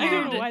probably asked figured I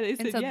don't Mom know why they and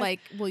said, said yes. like,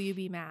 "Will you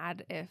be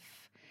mad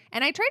if?"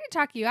 And I tried to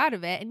talk you out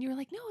of it, and you were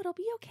like, "No, it'll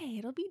be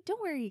okay.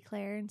 Don't worry,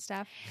 Claire," and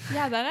stuff.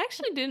 Yeah, that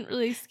actually didn't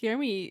really scare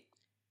me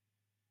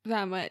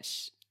that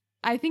much.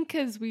 I think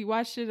because we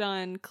watched it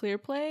on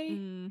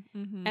ClearPlay,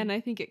 Mm-hmm. and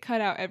I think it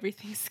cut out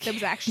everything It scary.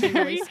 was actually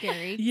really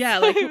scary. Yeah,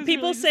 So like it when was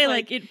people really say just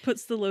like it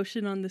puts the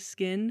lotion on the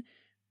skin.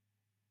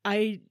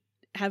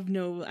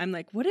 I'm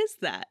like, what is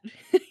that?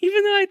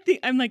 Even though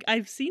I'm like,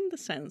 I've seen the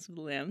Silence of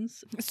the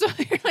Lambs. So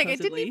you're like, I didn't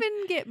Supposedly.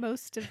 even get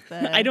most of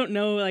the. I don't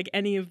know like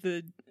any of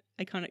the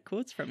iconic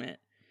quotes from it.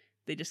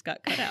 They just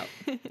got cut out.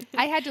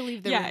 I had to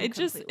leave the yeah, room it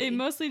completely.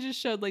 mostly just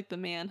showed like the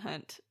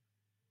manhunt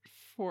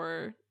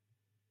for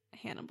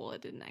Hannibal.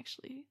 It didn't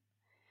actually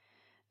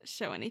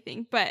show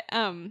anything. But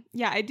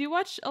yeah, I do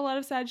watch a lot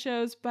of sad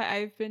shows, but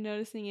I've been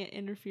noticing it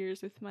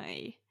interferes with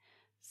my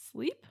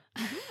sleep.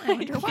 I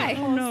wonder can't why.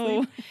 fall Oh, no.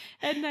 asleep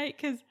at night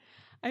because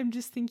I'm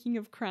just thinking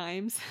of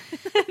crimes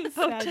and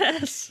Oh, sad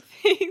Tess.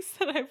 things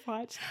that I've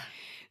watched.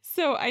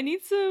 So I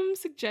need some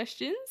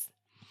suggestions.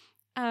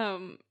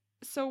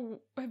 So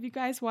have you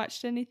guys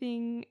watched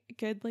anything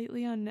good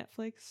lately on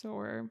Netflix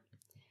or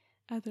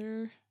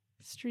other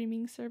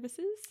streaming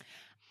services?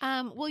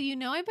 Well,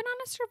 I've been on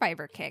a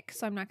Survivor kick,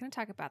 so I'm not going to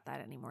talk about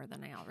that any more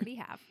than I already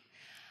have.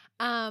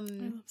 I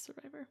love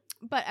Survivor.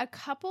 But a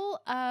couple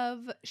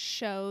of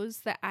shows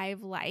that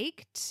I've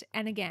liked,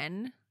 and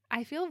again,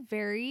 I feel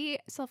very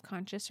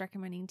self-conscious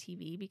recommending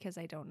TV because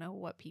I don't know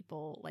what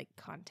people like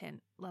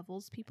content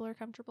levels people are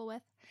comfortable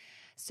with.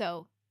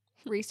 So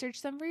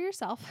research them for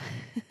yourself.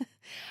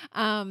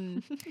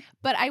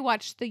 But I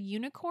watched The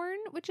Unicorn,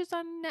 which is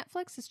on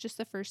Netflix. It's just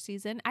the first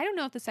season. I don't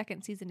know if the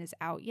second season is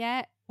out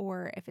yet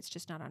or if it's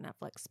just not on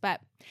Netflix,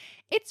 but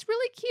it's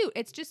really cute.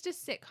 It's just a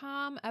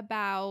sitcom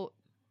about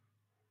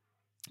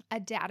a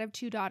dad of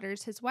 2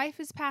 daughters. His wife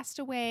has passed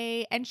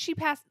away, and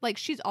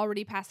she's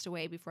already passed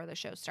away before the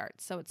show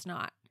starts. So it's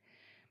not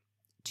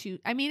too,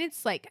 I mean,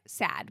 it's like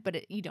sad,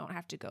 but you don't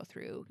have to go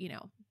through,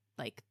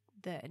 like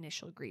the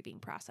initial grieving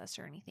process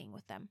or anything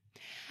with them.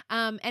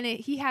 And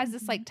he has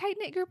this like tight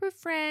knit group of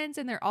friends,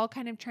 and they're all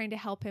kind of trying to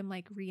help him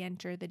like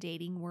re-enter the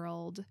dating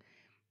world,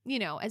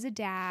 as a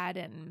dad.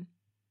 And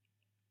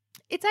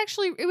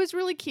it was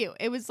really cute.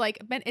 It was like,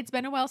 it's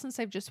been a while since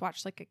I've just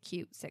watched like a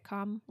cute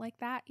sitcom like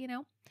that,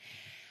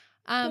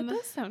 That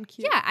does sound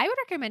cute. Yeah, I would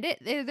recommend it.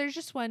 There's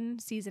just one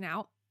season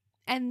out.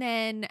 And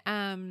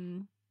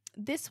then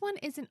this one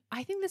isn't,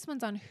 I think this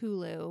one's on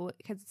Hulu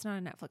because it's not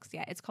on Netflix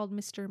yet. It's called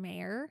Mr.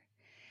 Mayor.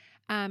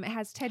 It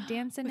has Ted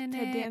Danson in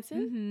Ted it.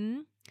 Danson? Mm-hmm.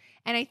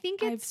 And I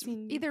think I've it's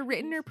seen either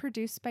written or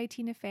produced by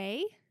Tina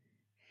Fey.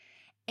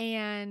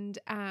 And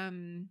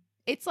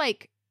it's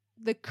like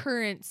the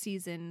current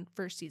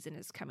first season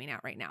is coming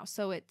out right now.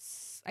 So I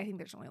think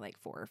there's only like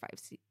 4 or 5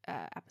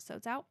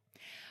 episodes out.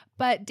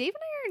 But Dave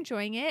and I are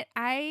enjoying it.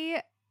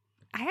 I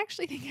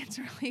actually think it's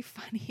really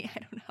funny. I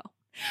don't know.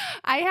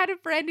 I had a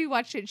friend who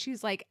watched it.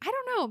 She's like, I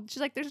don't know. She's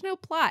like, there's no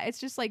plot. It's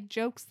just like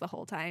jokes the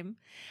whole time.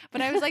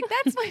 But I was like,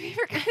 that's my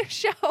favorite kind of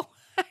show.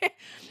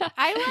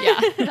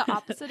 I like the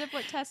opposite of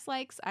what Tess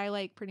likes. I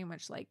like pretty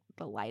much like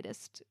the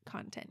lightest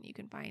content you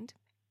can find.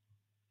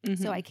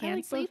 Mm-hmm. So I can't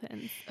like sleep. both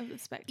ends of the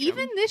spectrum.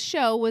 Even this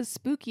show was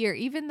spookier.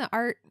 Even the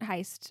art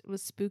heist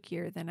was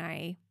spookier than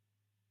I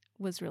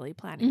was really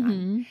planning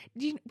on.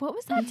 What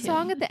was that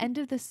song at the end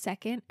of the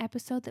second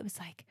episode that was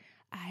like,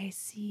 I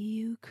see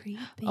you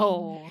creeping?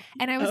 Oh.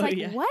 And I was like,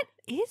 yeah. what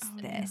is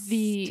this?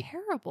 The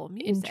terrible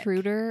music.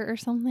 Intruder or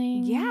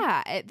something?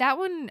 Yeah. That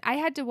one, I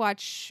had to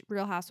watch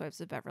Real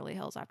Housewives of Beverly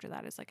Hills after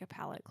that as like a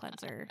palate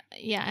cleanser.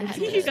 Yeah, I It's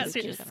had You to got just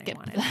serious. skip Than I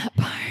wanted. that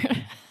part.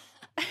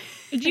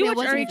 Did you And it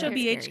watch wasn't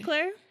very RHOBH, scary.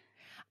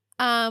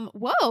 Claire?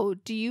 Whoa,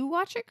 do you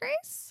watch it,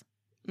 Grace?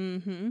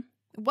 Mm-hmm.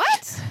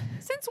 What?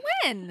 Since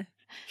when?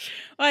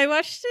 Well, I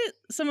watched it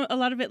a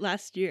lot of it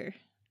last year.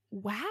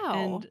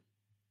 Wow. And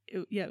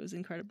it was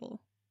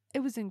incredible. It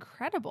was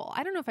incredible.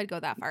 I don't know if I'd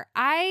go that far.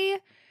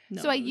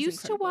 No, So I it was used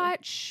incredible. to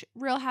watch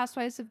Real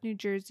Housewives of New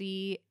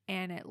Jersey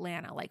and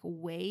Atlanta like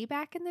way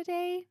back in the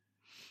day.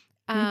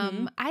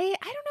 Mhm. I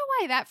don't know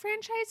why that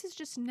franchise is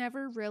just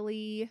never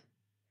really,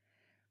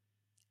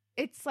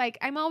 it's like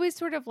I'm always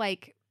sort of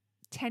like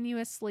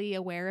tenuously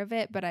aware of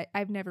it, but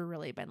I've never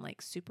really been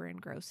like super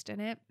engrossed in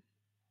it.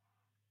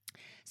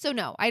 So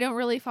no, I don't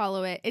really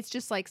follow it. It's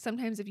just like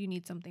sometimes if you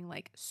need something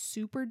like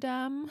super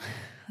dumb,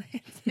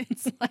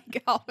 it's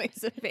like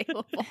always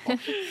available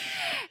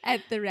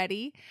at the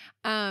ready.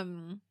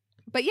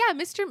 But yeah,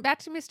 back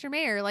to Mr.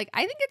 Mayor, like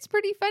I think it's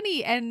pretty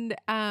funny. And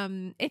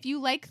if you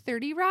like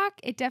 30 Rock,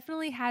 it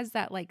definitely has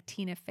that like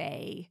Tina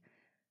Fey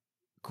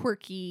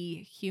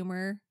quirky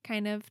humor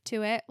kind of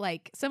to it.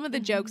 Like some of the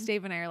jokes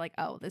Dave and I are like,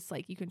 oh, this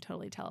like you can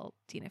totally tell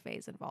Tina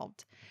Fey's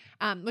involved.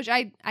 Which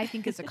I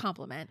think is a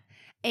compliment.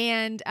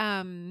 And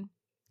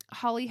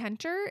Holly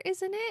Hunter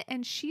is in it,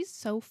 and she's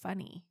so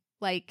funny.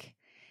 Like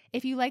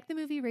if you like the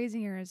movie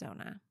Raising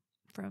Arizona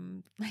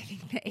from I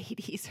think the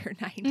 80s or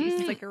 90s,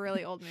 it's like a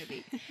really old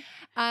movie.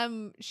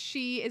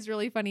 She is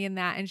really funny in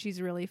that, and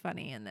she's really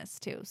funny in this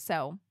too.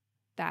 So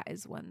that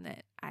is one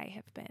that I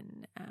have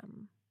been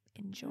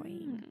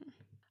enjoying.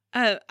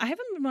 I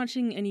haven't been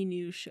watching any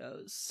new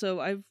shows, so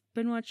I've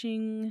been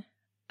watching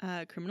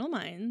Criminal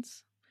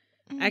Minds.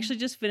 I actually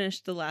just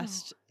finished the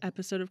last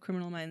episode of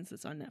Criminal Minds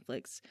that's on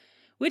Netflix,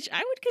 which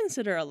I would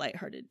consider a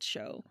lighthearted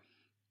show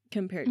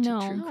compared to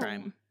true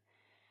crime.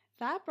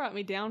 That brought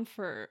me down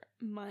for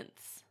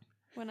months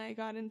when I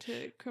got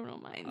into Criminal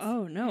Minds.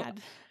 Oh, no.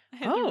 I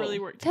had to really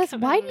work to Tess,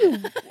 come why out do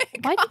of you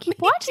it. why do you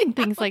keep watching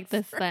things like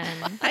this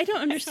then? I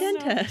don't understand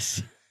know.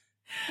 Tess.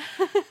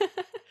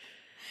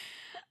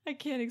 I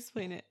can't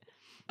explain it.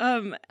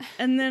 And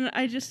then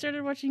I just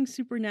started watching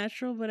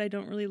Supernatural, but I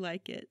don't really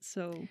like it,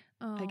 so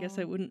I guess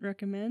I Oh. wouldn't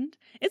recommend.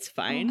 It's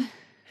fine.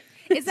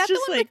 Is that the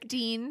just one like with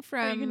Dean Are you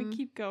from going to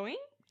keep going?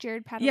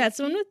 Jared Padalecki? Yeah, it's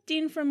the one with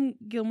Dean from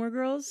Gilmore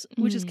Girls,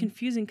 which is Mhm.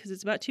 confusing because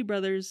it's about 2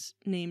 brothers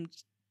named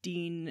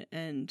Dean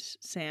and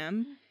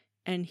Sam,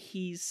 and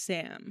he's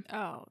Sam,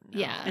 Oh, no.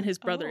 Yeah. and his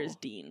brother is Oh.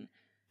 Dean.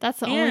 That's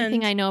the only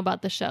thing And I know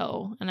about the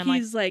show, and I'm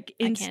He's like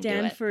in I can't do it.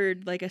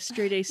 Stanford, like a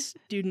straight A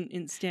student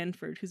in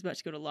Stanford who's about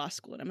to go to law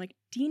school, and I'm like,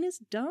 Dean is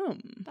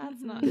dumb.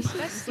 That's not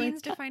That's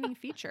Dean's defining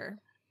feature.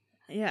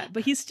 Yeah,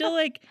 but he's still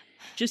like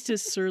just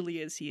as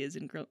surly as he is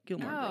in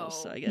Gilmore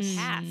Girls, so I guess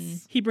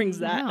Pass. he brings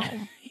that.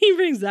 Wow. He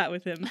brings that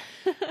with him.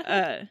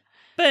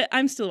 But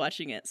I'm still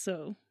watching it,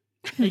 so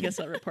I guess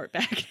I'll report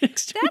back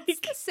next That's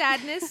week. the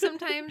sadness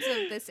sometimes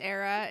of this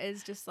era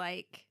is just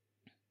like,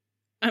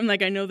 I'm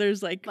like, I know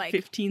there's like Like,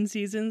 15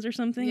 seasons or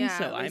something, yeah,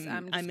 so at least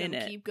I'm just in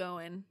gonna it. keep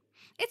going.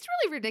 It's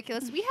really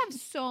ridiculous. We have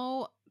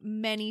so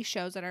many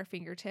shows at our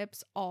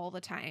fingertips all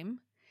the time.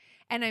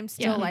 And I'm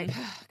still Yeah. like,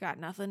 got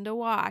nothing to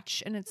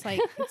watch. And it's like,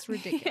 it's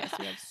ridiculous.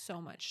 We have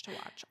so much to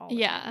watch all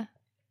the time.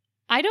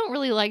 I don't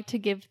really like to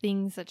give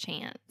things a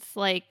chance.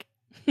 Like,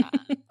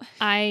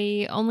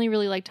 I only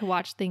really like to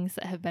watch things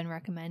that have been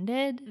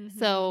recommended. Mhm.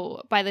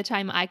 So by the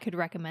time I could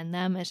recommend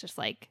them, it's just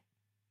like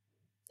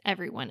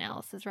everyone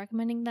else is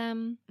recommending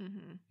them,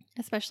 Mm-hmm.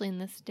 especially in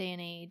this day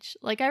and age.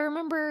 Like, I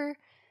remember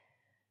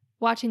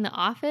watching The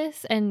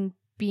Office and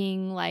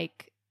being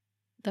like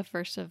the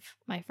first of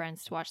my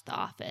friends to watch The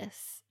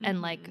Office,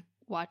 and like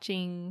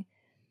watching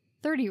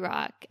 30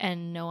 Rock,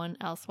 and no one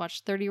else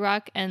watched 30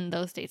 Rock, and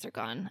those days are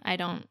gone.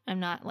 I'm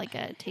not like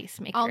a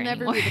tastemaker I'll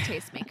never anymore. be the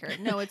tastemaker.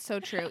 No, it's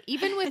so true.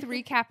 Even with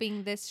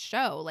recapping this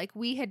show, like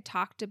we had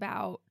talked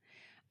about,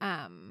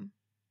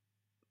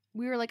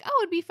 we were like, oh,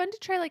 it'd be fun to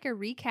try like a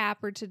recap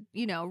or to,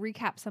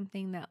 recap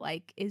something that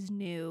like is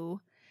new.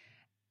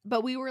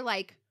 But we were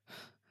like,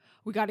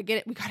 we got to get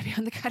it. We got to be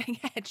on the cutting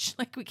edge.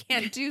 Like we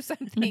can't do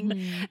something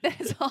Mhm.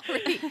 that is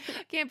already,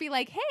 can't be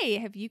like, hey,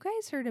 have you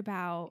guys heard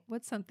about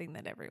what's something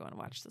that everyone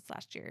watched this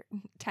last year?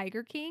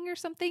 Tiger King or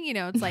something?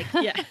 It's like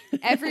Yeah.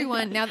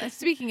 everyone. Now that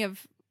speaking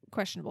of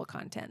questionable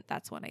content,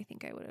 that's one I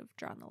think I would have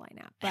drawn the line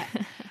at. But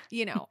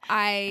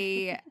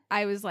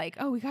I was like,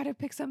 oh, we got to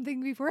pick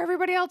something before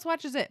everybody else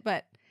watches it.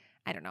 But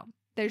I don't know.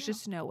 There's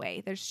just no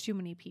way. There's too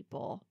many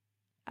people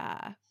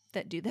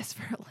that do this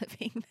for a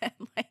living that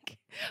like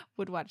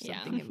would watch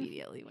something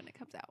immediately when it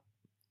comes out.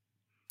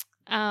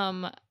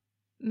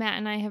 Matt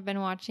and I have been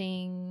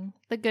watching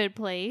The Good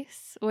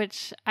Place,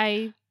 which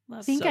I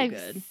That's think so I've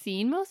good.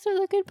 seen most of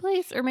The Good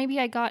Place, or maybe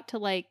I got to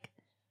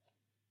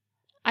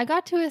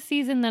a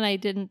season that I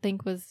didn't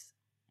think was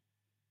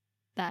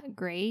that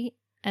great,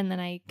 and then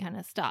I kind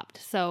of stopped.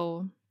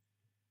 So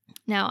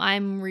now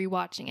I'm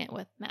rewatching it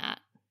with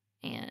Matt,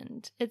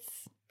 and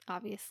it's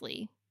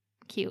obviously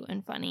cute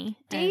and funny.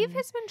 Dave and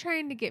has been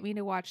trying to get me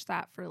to watch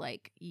that for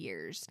like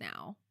years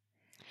now.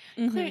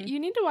 Claire, Mhm. you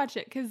need to watch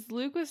it because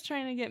Luke was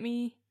trying to get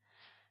me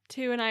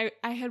to, and I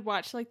had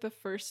watched like the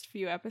first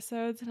few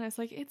episodes, and I was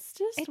like, it's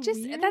just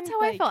weird. That's how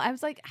I like, felt. I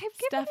was like, I've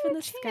given stuff it in a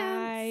the sky,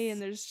 chance.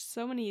 and there's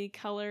so many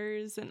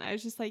colors, and I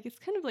was just like, it's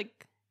kind of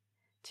like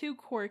too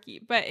quirky,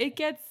 but it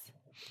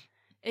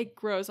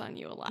grows on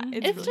you a lot. Mhm.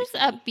 It's it's really just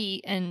funny.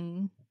 upbeat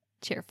and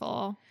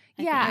cheerful.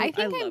 Yeah, I I think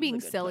love I'm The being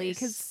Good silly Place.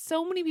 because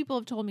so many people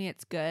have told me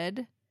it's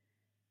good,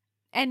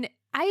 and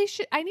I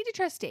need to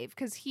trust Dave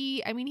because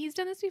he's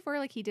done this before.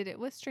 Like he did it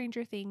with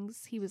Stranger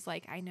Things. He was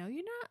like, I know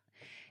you're not.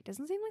 It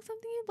doesn't seem like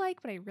something you'd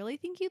like, but I really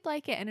think you'd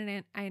like it, and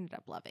then I ended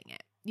up loving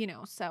it.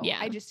 So Yeah.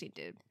 I just need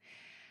to.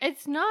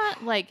 It's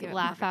not like Give it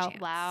more of laugh a out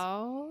chance.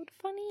 loud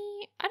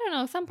funny. I don't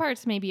know. Some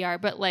parts maybe are,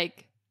 but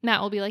like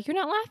Matt will be like, "You're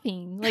not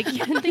laughing. Like you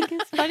didn't think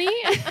it's funny."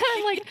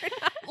 I'm like, You're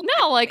not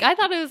 "No, like I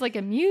thought it was like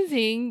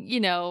amusing,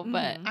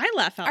 but Mhm. I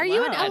laugh out Are loud.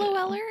 you an I don't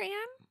know. LOLer,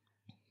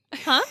 Anne?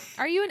 huh?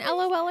 Are you an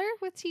LOLer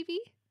with TV?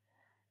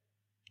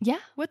 Yeah.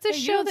 What's a Yeah,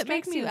 you show don't that strike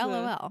makes me you as a-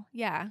 LOL?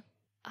 Yeah.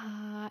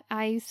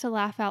 I used to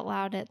laugh out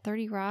loud at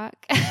 30 Rock.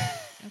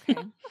 Okay.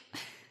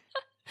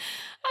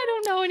 I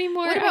don't know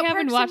anymore. What about I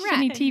haven't Parks and watched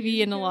any Rec? TV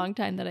in a long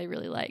time that I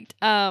really liked.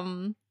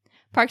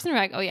 Parks and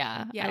Rec. Oh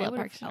yeah, Yeah, I love would've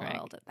Parks and Rec.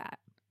 LOL'd at that.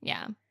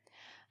 Yeah.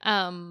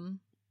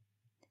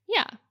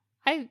 Yeah.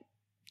 I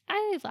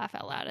laugh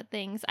out loud at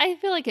things. I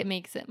feel like it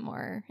makes it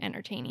more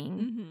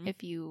entertaining Mhm.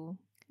 if you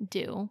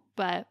do.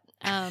 But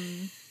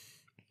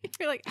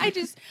You're like, I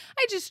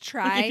just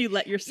try. Like if you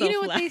let yourself You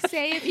know what laugh. they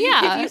say? If you,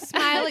 Yeah. if you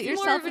smile at It's more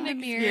yourself of in an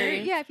the mirror,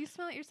 experience. yeah, if you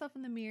smile at yourself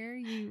in the mirror,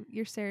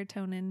 your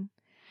serotonin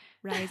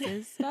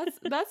rises.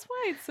 That's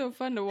why it's so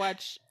fun to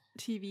watch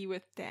TV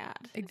with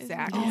Dad.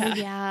 Exactly. oh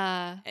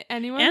Yeah. yeah.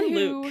 Anyone And who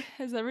Luke.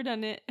 has ever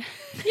done it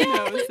Yeah,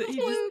 knows that he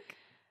just Luke.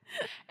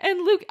 and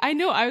Luke. I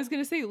know. I was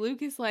gonna say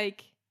Luke is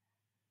like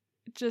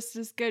just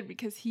as good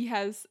because he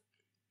has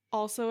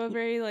also a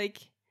very like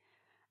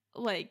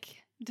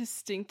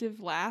distinctive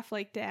laugh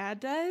like Dad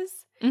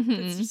does. Mhm.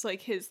 It's just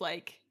like his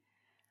like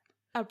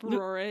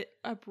uproarious.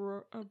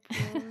 Uproarious.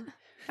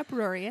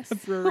 Uproarious.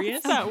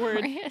 that word.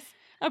 Glorious.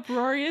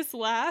 Uproarious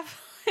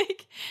laugh.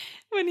 Like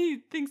when he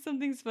thinks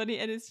something's funny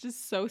and it's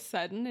just so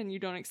sudden and you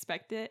don't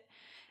expect it.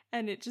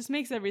 And it just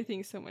makes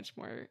everything so much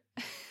more.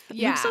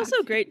 Yeah. Luke's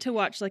also great to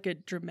watch like a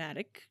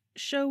dramatic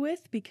show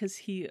with because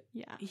he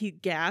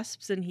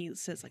gasps and he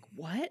says like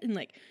what and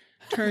like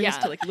turns Yeah.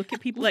 to like look at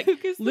people like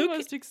Luke is the Luke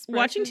most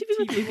watching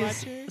expressive TV with Luke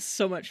watcher is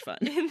so much fun.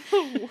 in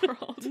the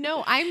world.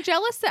 No, I'm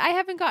jealous that I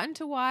haven't gotten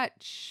to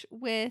watch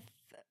with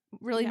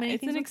really Yeah, many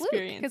it's things an with Luke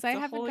experience. because I It's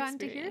a haven't whole gotten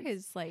to hear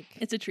experience. his like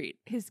It's a treat.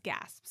 his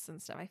gasps and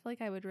stuff. I feel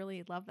like I would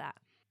really love that.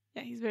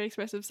 Yeah, he's very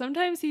expressive.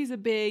 Sometimes he's a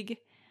big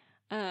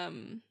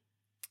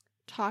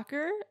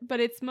talker, but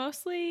it's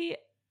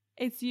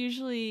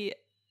usually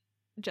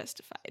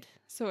justified.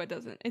 So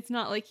it's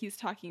not like he's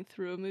talking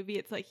through a movie.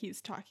 It's like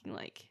he's talking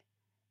like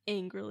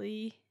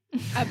angrily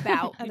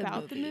about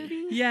the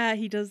movie. Yeah,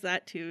 he does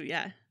that too.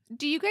 Yeah.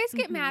 Do you guys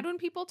get mad when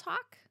people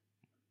talk?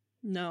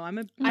 No,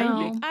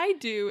 No. I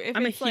do if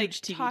I'm a it's like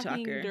huge TV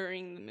talking talker.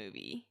 during the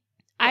movie.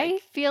 I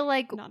feel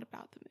like Not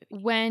about the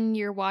movie. when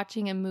you're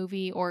watching a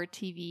movie or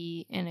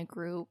TV in a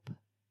group,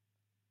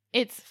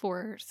 it's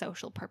for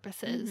social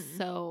purposes. Mhm.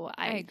 So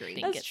I agree.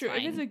 think That's it's true.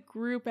 fine. If it's a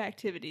group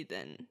activity,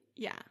 then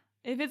yeah.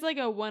 If it's like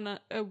a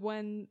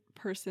one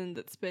person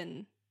that's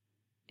been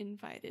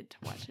invited to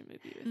watch a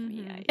movie with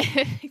me,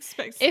 I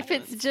expect if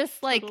it's silence.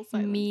 just like Total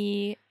silence.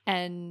 me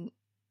and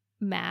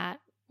Matt,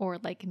 or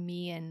like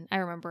me and I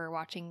remember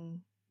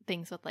watching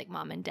things with like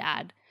mom and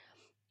dad,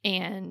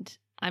 and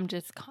I'm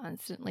just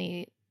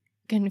constantly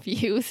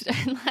confused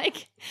and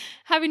like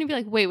having to be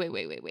like,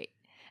 wait,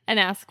 and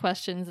ask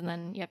questions, and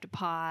then you have to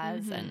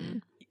pause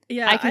and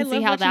Yeah, I can see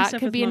love how watching that stuff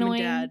could with be Mom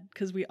annoying. and Dad,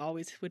 because we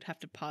always would have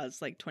to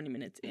pause like 20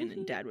 minutes in,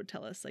 and Dad would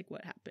tell us like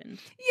what happened.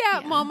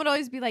 Yeah, Yeah. Mom would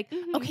always be like,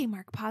 Mhm. okay,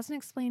 Mark, pause and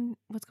explain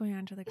what's going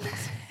on to the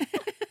girls.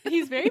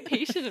 He's very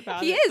patient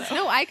about He it. is. though.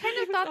 No, I kind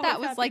He of was thought that always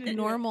was happy like to do it.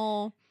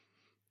 normal.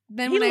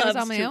 Then He when I was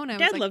loves on my to- own, I was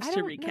Dad like, loves I to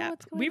don't know recap.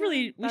 what's going We on.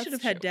 should have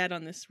That's had true. Dad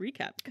on this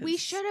recap. 'cause We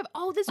should have.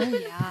 Oh, this would have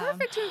been yeah.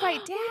 perfect to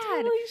invite We Dad.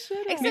 totally should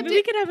have. Except Maybe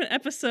we could have an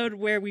episode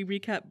where we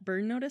recap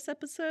Burn Notice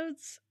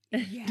episodes.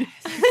 Yes.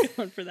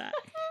 One for that.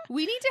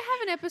 We need to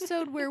have an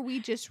episode where we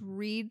just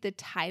read the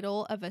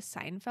title of a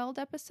Seinfeld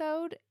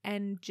episode,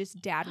 and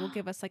just Dad will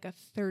give us like a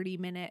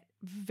 30-minute,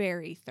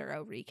 very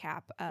thorough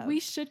recap of. We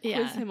should quiz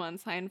Yeah. him on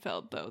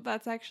Seinfeld, though.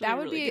 That's actually That a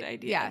would really be- good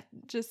idea. yeah.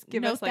 Just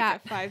give Note us like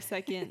that. a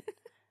 5-second,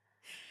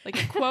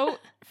 like a quote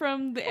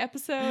from the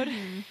episode,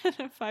 Mhm. and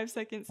a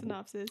 5-second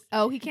synopsis.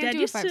 Oh, he can't Dad do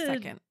a used to-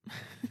 5-second.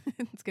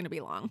 It's gonna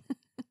be long.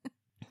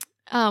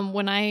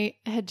 when I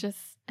had just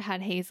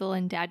had Hazel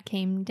and Dad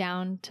came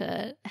down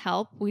to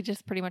help, we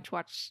just pretty much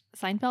watched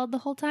Seinfeld the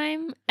whole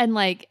time. And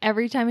like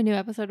every time a new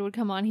episode would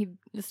come on, he'd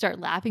just start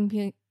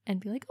laughing and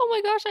be like, "Oh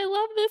my gosh, I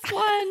love this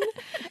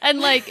one!" And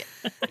like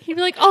he'd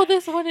be like, "Oh,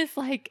 this one is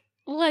like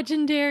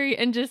legendary,"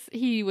 and just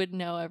he would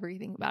know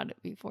everything about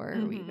it before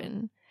we Mhm.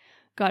 even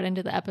got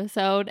into the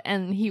episode,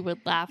 and he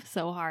would laugh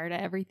so hard at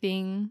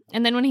everything.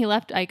 And then when he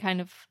left, I kind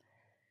of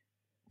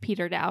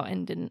petered out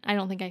and I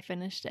don't think I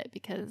finished it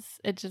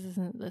because it just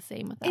isn't the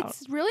same without.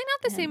 It's really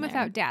not the him same there.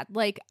 without Dad.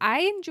 Like,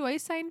 I enjoy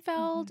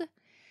Seinfeld,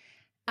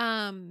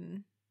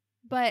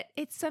 but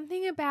it's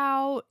something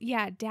about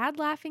Dad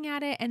laughing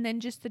at it, and then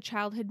just the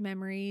childhood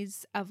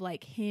memories of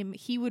like him.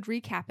 He would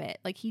recap it.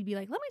 Like, he'd be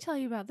like, "Let me tell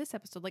you about this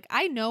episode." Like,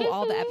 I know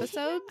all the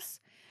episodes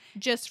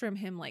just from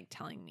him like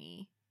telling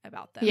me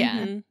about them. Yeah.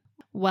 Mhm.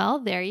 Well,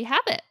 there you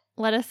have it.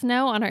 Let us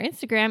know on our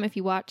Instagram if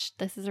you watched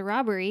This Is a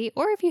Robbery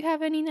or if you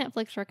have any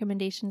Netflix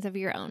recommendations of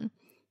your own.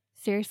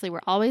 Seriously,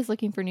 we're always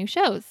looking for new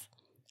shows.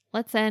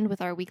 Let's end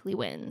with our weekly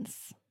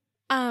wins.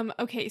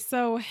 Okay,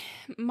 so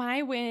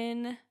my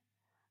win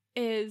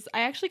is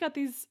I actually got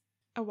these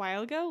a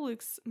while ago.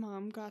 Luke's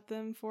mom got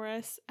them for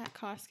us at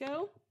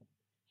Costco.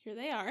 Here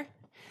they are.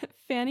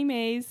 Fannie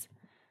Mae's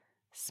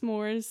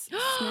S'mores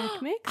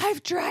Snack Mix.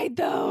 I've tried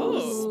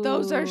those. Ooh.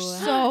 Those are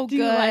so Do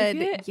good. you like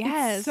it? It's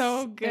Yes,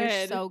 so They're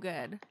good. so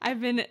good. I've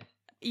been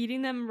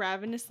eating them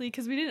ravenously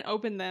because we didn't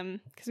open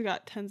them because we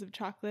got tons of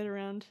chocolate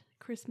around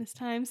Christmas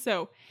time.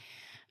 So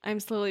I'm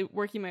slowly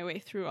working my way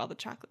through all the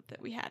chocolate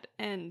that we had.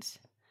 And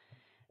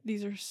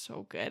these are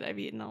so good. I've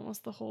eaten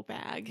almost the whole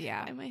bag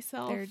by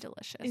myself. They're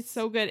delicious. It's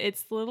so good.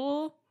 It's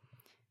little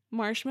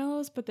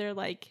marshmallows, but they're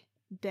like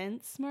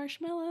dense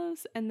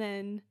marshmallows and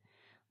then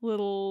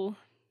little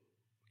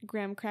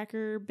graham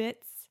cracker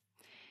bits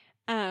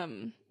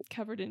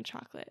covered in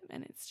chocolate,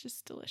 and it's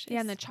just delicious. Yeah,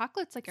 and the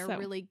chocolate's like a So-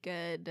 really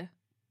good,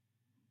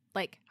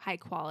 like high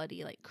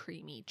quality, like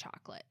creamy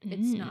chocolate.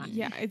 It's not.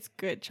 Yeah, it's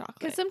good chocolate.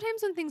 Because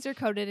sometimes when things are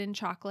coated in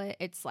chocolate,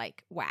 it's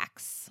like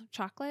wax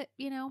chocolate,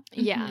 you know?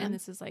 Yeah. And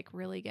this is like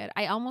really good.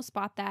 I almost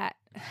bought that.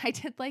 I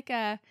did like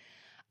a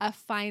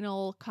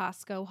final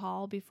Costco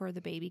haul before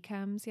the baby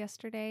comes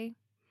yesterday,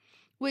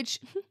 which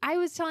I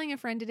was telling a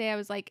friend today. I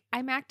was like,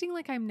 I'm acting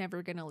like I'm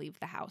never going to leave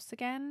the house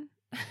again.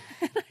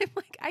 And I'm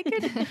like,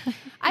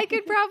 I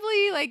could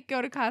probably like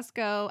go to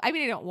Costco. I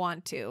mean, I don't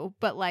want to,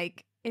 but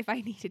like if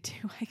I needed to,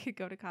 I could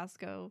go to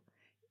Costco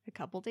a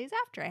couple days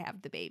after I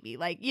have the baby.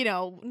 Like, you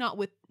know, not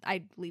with,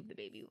 I'd leave the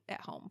baby at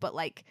home, but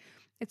like,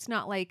 it's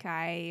not like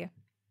I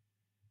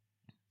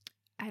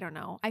don't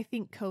know. I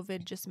think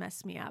COVID just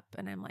messed me up,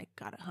 and I'm like,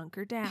 gotta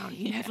hunker down.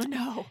 You never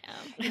know.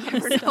 You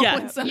never know Yeah.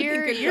 when something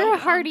You're could a go wrong.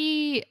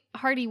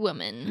 hardy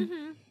woman.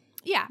 Mhm.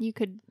 Yeah. You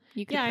could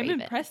yeah, I'm brave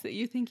it. impressed that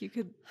you think you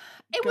could.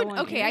 It go would on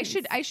okay. errands.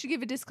 I should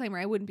give a disclaimer.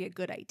 I wouldn't be a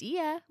good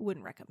idea.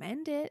 Wouldn't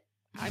recommend it.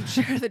 I'm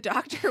sure the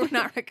doctor would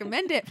not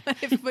recommend it. But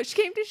if push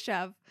came to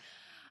shove,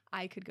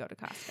 I could go to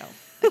Costco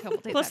a couple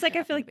days. Plus, after like, I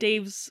having feel the like baby.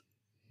 Dave's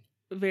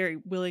very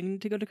willing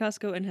to go to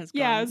Costco and has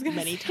gone Yeah, I was gonna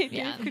many say times. Dave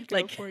Yeah. could go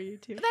Like, for you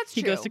too. That's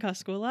He true. goes to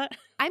Costco a lot.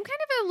 I'm kind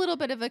of a little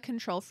bit of a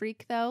control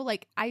freak, though.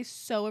 Like, I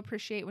so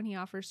appreciate when he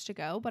offers to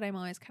go, but I'm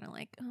always kind of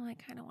like, oh, I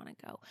kind of want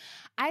to go.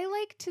 I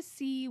like to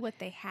see what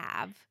they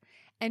have,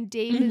 and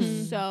Dave Mhm.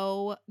 is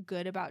so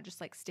good about just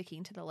like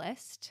sticking to the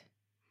list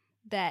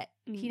that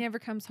he never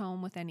comes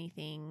home with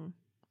anything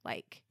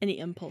like Any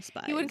impulse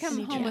buys. he wouldn't come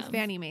Any home with jam.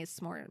 Fannie Mae's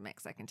s'more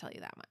mix. I can tell you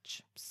that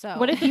much. So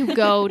What if you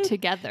go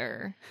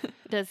together?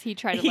 Does he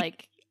try to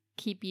like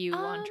keep you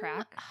on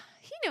track?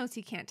 He knows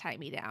he can't tie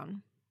me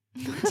down.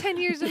 10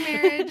 years of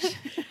marriage.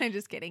 I'm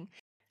just kidding.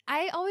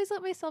 I always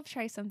let myself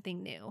try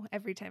something new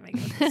every time I go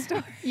to the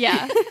store.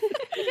 Yeah.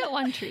 You get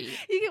one treat.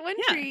 You get one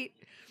Yeah. treat.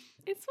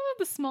 It's one of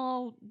the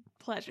small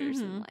pleasures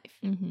in Mhm. life.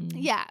 Mm-hmm.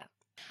 Yeah.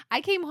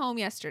 I came home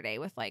yesterday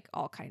with like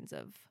all kinds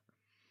of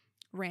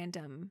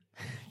random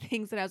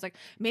things that I was like,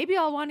 maybe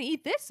I'll want to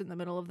eat this in the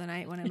middle of the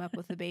night when I'm up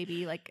with the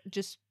baby. Like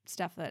just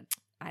stuff that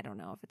I don't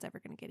know if it's ever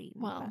going to get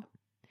eaten. Well,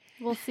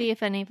 but- we'll see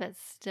if any of it's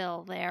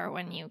still there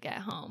when you get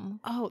home.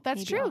 Oh,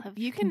 that's Maybe I'll true. have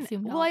You can.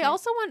 consumed Well, all I of it.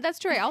 also want. That's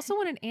true. I also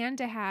wanted Anne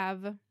to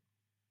have.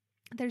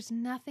 There's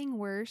nothing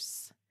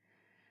worse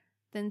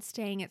than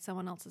staying at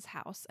someone else's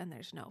house and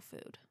there's no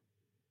food.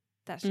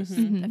 That's just a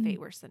Mhm. fate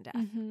worse than death,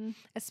 Mm-hmm.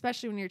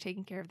 especially when you're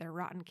taking care of their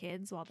rotten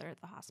kids while they're at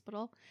the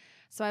hospital.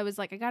 So I was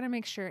like, I got to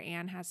make sure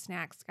Anne has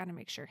snacks. Got to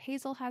make sure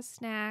Hazel has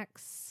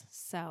snacks.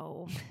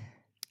 So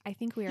I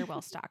think we are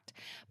well stocked.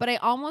 But I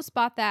almost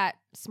bought that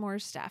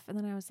s'mores stuff, and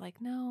then I was like,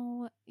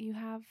 no, you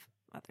have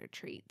other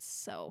treats.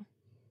 So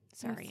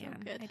sorry, That's so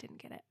Anne, good. I didn't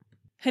get it.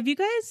 Have you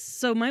guys?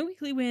 So my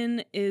weekly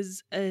win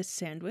is a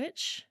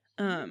sandwich.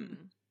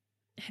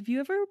 Have you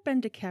ever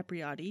been to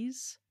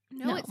Capriotti's?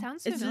 No, it No.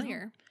 sounds It's a-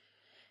 familiar.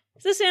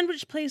 It's a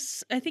sandwich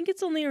place. I think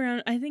it's only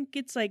around. I think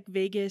it's like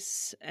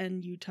Vegas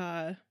and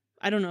Utah.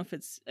 I don't know if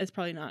it's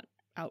probably not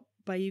out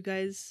by you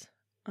guys.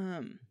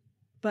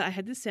 But I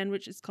had this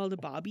sandwich. It's called a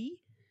Bobby.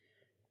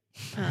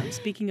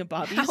 Speaking of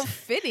Bobbies, How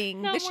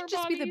fitting. No This more should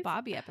just be the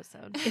Bobbies. Bobby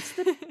episode.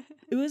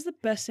 it was the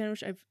best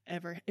sandwich I've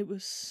ever. It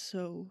was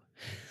so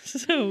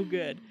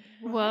good.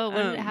 Whoa, what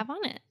did it Um, have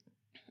on it?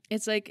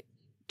 It's like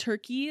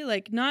turkey,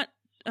 like not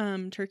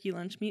turkey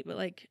lunch meat, but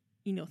like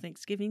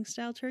Thanksgiving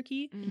style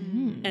turkey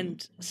Mm.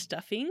 and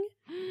stuffing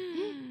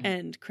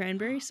and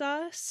cranberry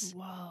sauce.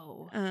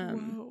 Whoa.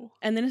 Whoa.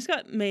 And then it's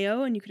got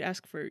mayo, and you could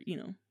ask for,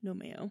 no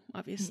mayo,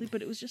 obviously,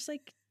 but it was just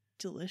like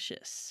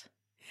delicious.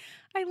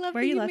 I love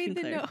Why are that you you laughing, made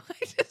the Claire? no.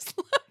 I just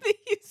love that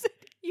you said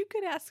you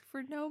could ask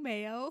for no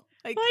mayo.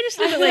 Like, Well, I just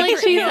I thought, feel like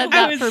she said that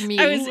I was, for me.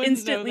 I was Wouldn't know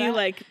instantly that.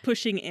 like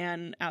pushing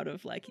Anne out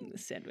of liking the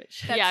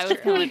sandwich. that's Yeah, I was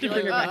true. kinda to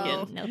bring her back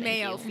Uh-oh, in. No, thank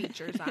mayo you.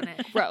 features on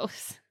it.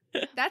 Gross.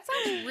 That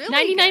sounds really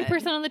 99%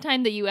 good. of the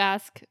time that you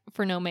ask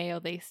for no mayo,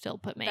 they still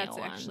put mayo That's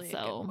on. actually a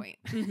So good point.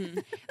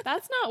 Mhm.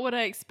 That's not what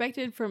I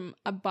expected from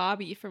a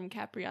Bobby from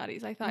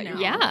Capriotti's. I thought you No.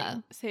 were Yeah.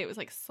 gonna say it was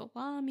like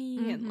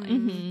salami and like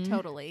Mhm.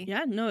 Totally.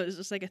 Yeah, no, it was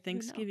just like a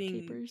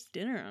Thanksgiving capers.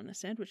 dinner on a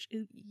sandwich.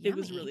 It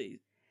was Yummy. really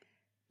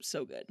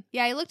so good.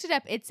 Yeah, I looked it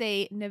up. It's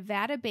a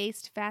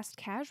Nevada-based fast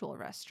casual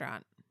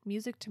restaurant.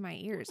 Music to my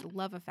ears.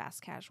 Love a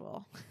fast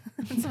casual.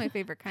 That's my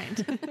favorite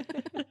kind.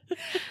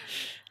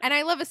 And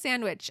I love a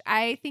sandwich.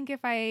 I think if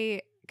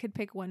I could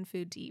pick one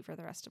food to eat for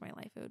the rest of my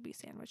life, it would be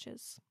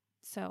sandwiches.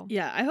 So,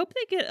 Yeah, I hope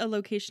they get a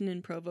location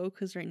in Provo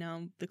because right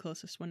now the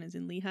closest one is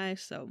in Lehigh,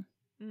 so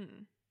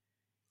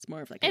it's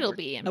more of like it'll work,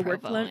 be in a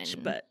work Provo lunch,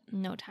 in but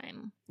no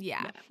time.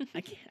 yeah.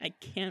 I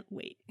can't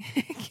wait.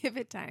 Give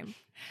it time.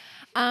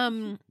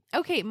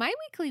 Okay, my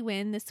weekly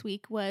win this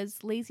week was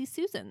Lazy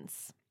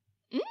Susan's.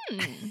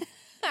 Mm.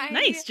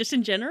 Nice, just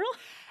in general.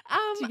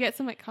 Did you get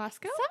some at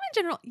Costco? Some in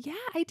general. Yeah,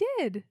 I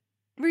did.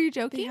 Were you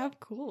They joking? have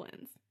cool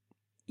ones.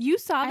 You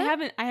saw I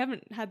them?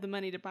 haven't had the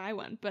money to buy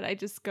one, but I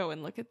just go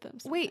and look at them.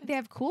 Wait, they sometimes.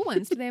 have cool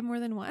ones. Do they have more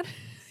than one?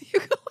 You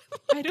go and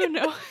look I don't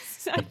at know.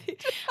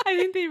 I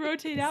think they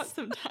rotate out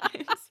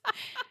sometimes.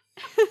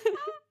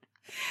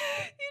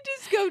 You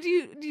just go. Do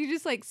you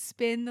just like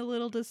spin the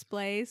little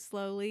display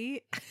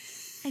slowly?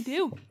 I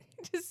do.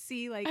 Just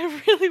see like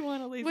I really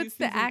want a lazy what's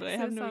Susan, the access but I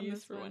have no on use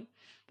this for one? one.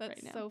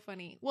 That's right now. so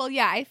funny. Well,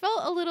 yeah, I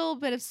felt a little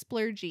bit of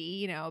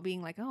splurgy,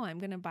 being like, oh, I'm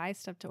gonna buy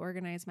stuff to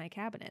organize my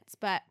cabinets,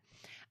 but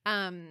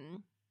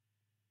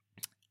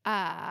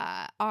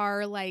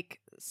our like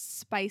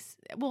spice.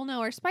 Well,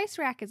 no, our spice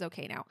rack is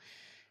okay now.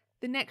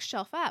 The next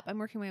shelf up, I'm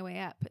working my way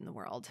up in the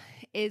world,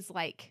 is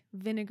like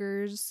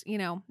vinegars,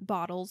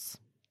 bottles,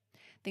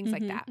 things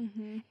like Mhm. that.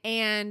 Mm-hmm.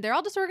 And they're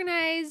all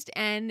disorganized,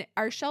 and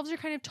our shelves are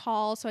kind of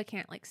tall, so I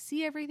can't like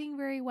see everything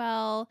very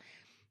well.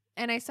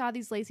 And I saw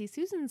these Lazy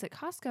Susans at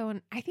Costco,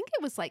 and I think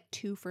it was like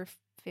 2 for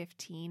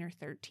 $15 or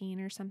 $13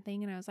 or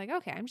something. And I was like,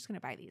 okay, I'm just gonna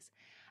buy these.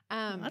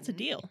 Well, that's a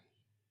deal.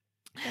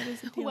 That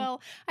is a deal.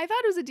 Well, I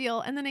thought it was a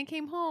deal, and then I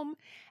came home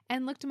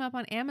and looked them up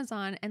on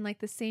Amazon, and like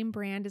the same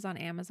brand is on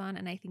Amazon,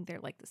 and I think they're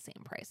like the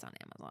same price on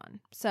Amazon.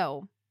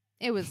 So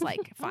it was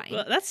like fine.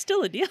 Well, that's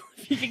still a deal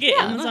if you could get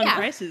Yeah, Amazon yeah.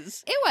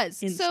 prices It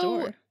was. in So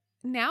store.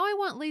 now I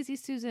want Lazy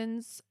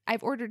Susans.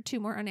 I've ordered 2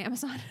 more on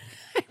Amazon.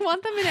 I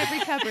want them in every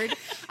cupboard.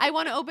 I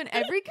want to open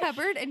every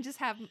cupboard and just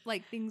have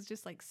like things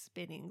just like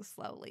spinning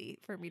slowly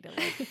for me to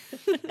like.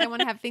 I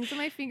want to have things at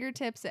my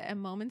fingertips at a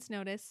moment's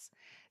notice.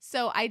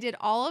 So I did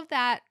all of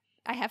that.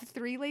 I have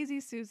 3 Lazy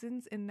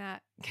Susans in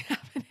that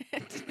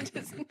cabinet.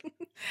 Just 3.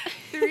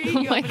 Oh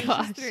You my open it, just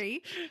gosh.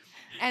 3.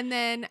 And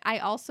then I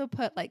also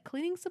put like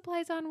cleaning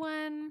supplies on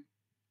one.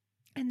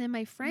 And then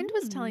my friend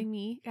was telling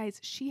me, guys,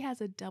 she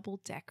has a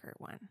double-decker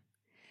one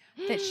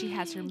that she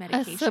has her A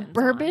medications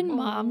suburban on.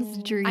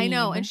 mom's dream. I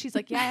know. And she's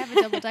like, yeah, I have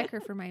a double-decker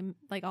for my,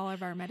 like, all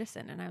of our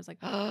medicine. And I was like,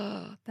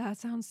 oh, that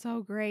sounds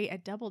so great. A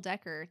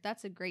double-decker,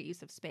 that's a great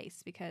use of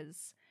space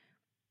because,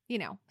 you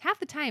know, half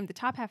the time the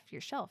top half of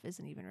your shelf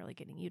isn't even really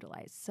getting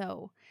utilized.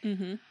 So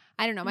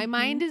I don't know. My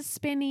mind is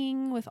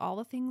spinning with all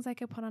the things I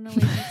could put on a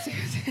lazy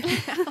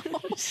Susan now.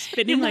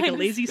 Spinning like a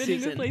lazy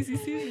Susan. Lazy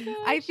Susan.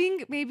 I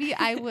think maybe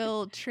I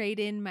will trade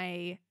in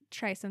my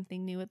try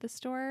something new at the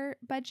store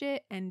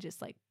budget and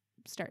just like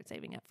start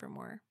saving up for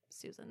more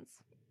Susans.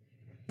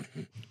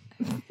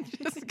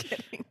 Just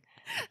kidding.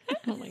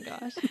 Oh my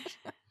gosh.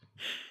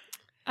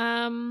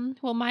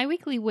 Well, my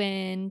weekly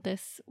win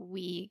this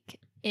week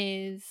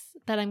is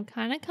that I'm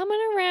kind of coming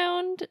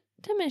around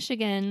to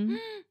Michigan.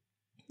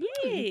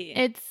 Yay.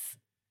 It's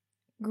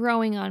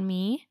growing on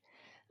me.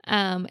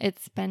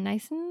 It's been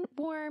nice and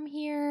warm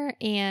here,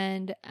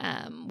 and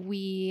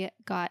we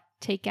got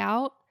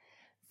takeout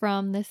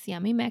from this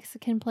yummy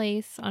Mexican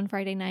place on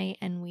Friday night,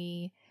 and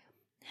we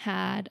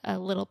had a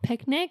little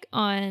picnic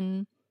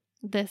on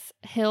this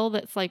hill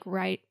that's like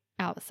right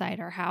outside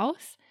our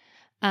house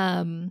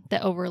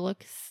that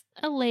overlooks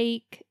a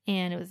lake,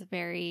 and it was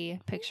very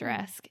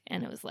picturesque,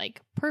 and it was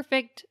like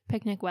perfect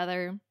picnic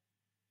weather.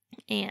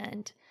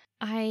 And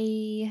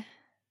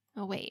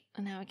oh wait,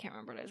 now I can't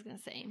remember what I was gonna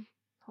say.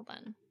 Hold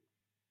on,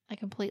 I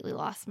completely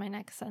lost my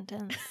next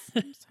sentence.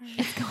 I'm sorry.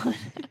 It's gone.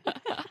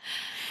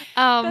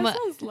 That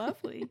sounds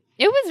lovely.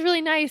 It was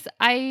really nice.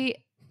 I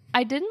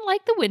didn't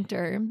like the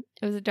winter.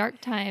 It was a dark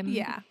time.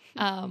 Yeah.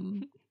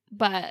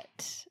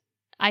 But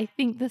I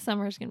think the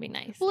summer is gonna be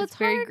nice. Well, it's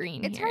very hard,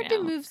 green. It's here hard now.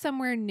 to move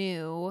somewhere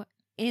new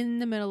in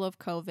the middle of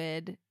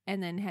COVID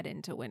and then head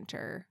into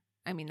winter.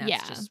 I mean,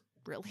 that's just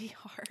really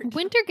hard.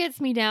 Winter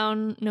gets me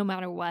down no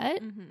matter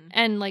what. Mm-hmm.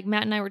 And like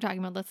Matt and I were talking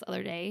about this the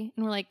other day,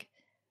 and we're like,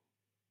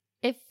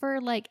 if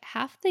for like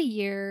half the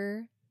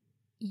year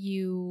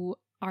you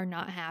are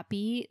not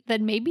happy,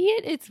 then maybe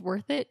it's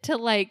worth it to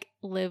like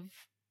live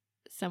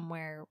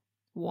somewhere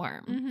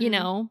warm, you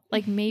know?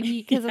 Like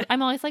maybe because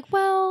I'm always like,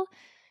 well,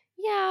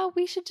 yeah,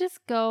 we should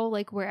just go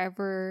like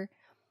wherever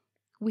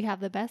we have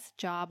the best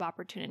job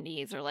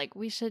opportunities, or like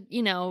we should,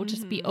 you know,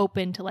 just be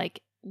open to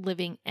like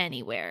living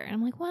anywhere. And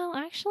I'm like, well,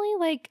 actually,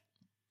 like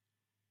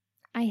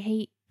I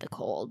hate the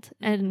cold,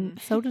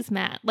 and so does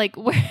Matt. Like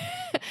we're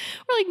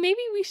like, maybe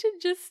we should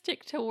just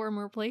stick to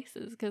warmer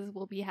places because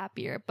we'll be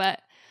happier.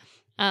 But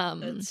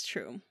that's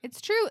true.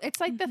 It's true. It's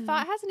like the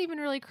thought hasn't even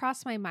really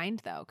crossed my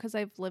mind though, because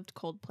I've lived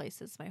cold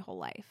places my whole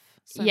life.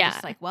 So I'm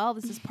just like, well,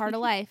 this is part of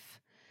life.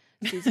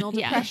 Seasonal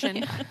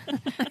depression.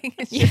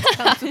 It just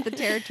comes with the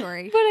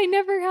territory. But I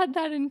never had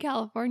that in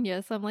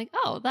California, so I'm like,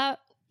 oh, that,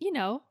 you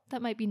know,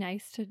 that might be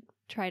nice to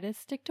try to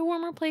stick to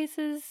warmer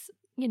places,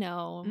 you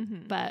know.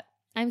 But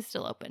I'm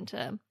still open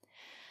to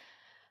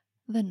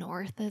the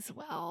north as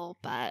well.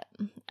 But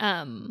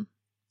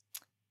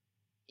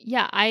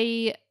yeah,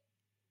 I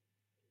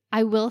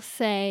will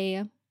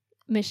say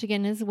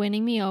Michigan is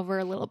winning me over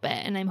a little bit,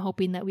 and I'm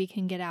hoping that we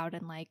can get out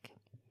and like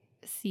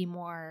see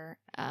more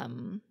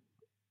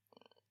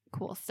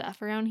cool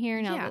stuff around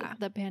here now that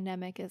the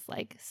pandemic is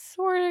like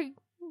sort of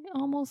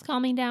almost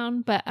calming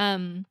down. But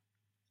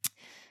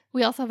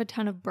we also have a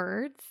ton of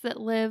birds that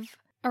live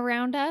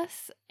around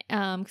us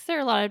because there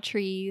are a lot of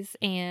trees,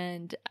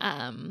 and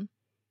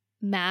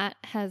Matt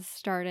has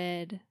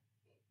started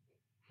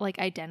like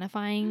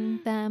identifying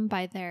them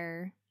by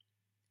their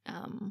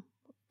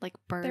like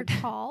bird Their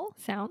call?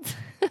 sounds.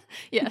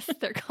 Yes,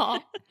 their call.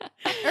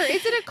 Or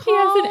is it a He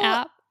has call? an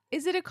app.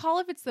 Is it a call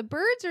if it's the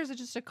birds, or is it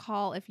just a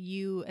call if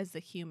you as the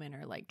human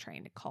are like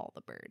trying to call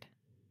the bird?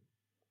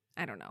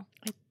 I don't know.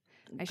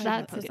 I should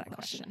have That's a posed good that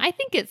question. question. I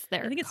think it's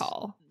their I think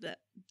call. it's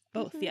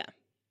both, yeah.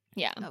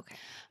 Yeah. Okay.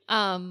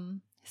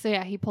 So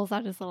yeah, he pulls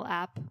out his little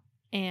app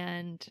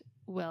and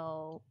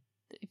will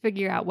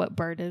figure out what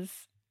bird is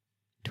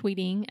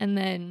tweeting, and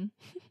then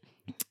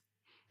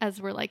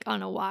as we're like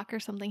on a walk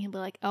or something, he'll be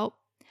like, "Oh,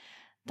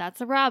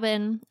 that's a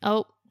robin.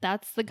 Oh,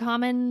 that's the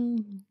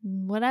common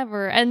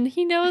whatever," and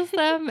he knows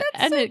them,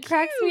 and so it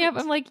cracks me up.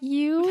 I'm like,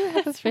 "You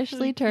have That's officially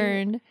really cute.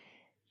 turned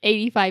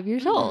 85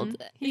 years old."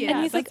 Yeah,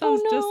 and he's that like, "Oh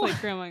sounds no." just like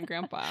grandma and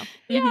grandpa.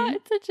 Yeah,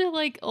 it's such a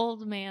like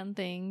old man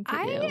thing to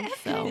I do. have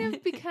So kind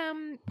of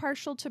become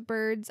partial to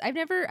birds. I've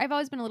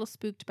always been a little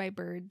spooked by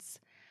birds,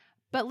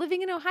 but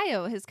living in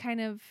Ohio has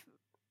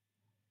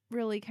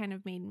really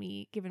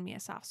given me a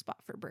soft spot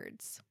for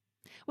birds.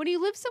 When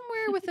you live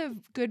somewhere with a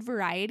good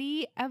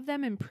variety of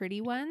them and pretty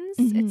ones,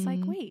 it's like,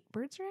 wait,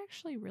 birds are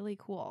actually really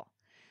cool.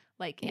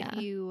 Like if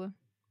you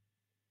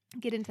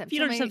get into them. If you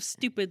don't just have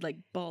stupid like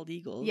bald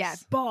eagles. Yeah,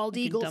 bald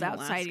like in eagles dumb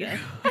outside your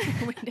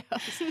Alaska.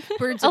 windows.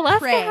 Birds of Alaska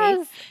prey.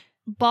 has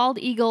bald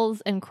eagles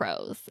and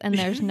crows, and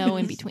there's no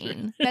in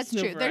between. That's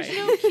no true. There's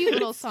variety. no cute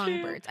little That's true.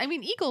 songbirds. I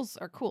mean, eagles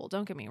are cool,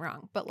 don't get me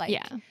wrong. But like,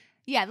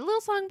 Yeah. the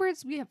little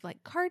songbirds, we have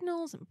like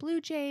cardinals and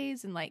blue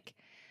jays and like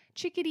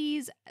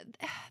chickadees.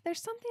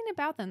 There's something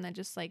about them that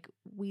just like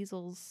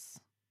weasels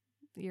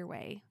their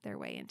way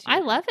into. I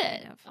love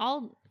kind it.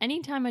 of.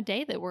 Any time of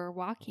day that we're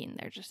walking,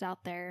 they're just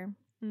out there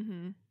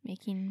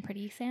making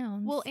pretty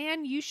sounds. Well,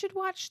 Anne, you should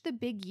watch The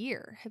Big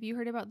Year. Have you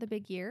heard about The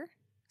Big Year?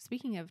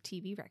 Speaking of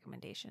TV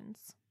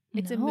recommendations,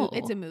 it's No.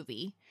 it's a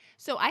movie.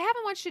 So I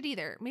haven't watched it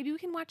either. Maybe we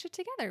can watch it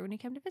together when you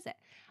come to visit.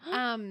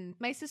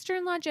 My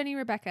sister-in-law Jenny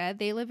Rebecca,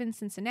 they live in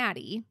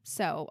Cincinnati,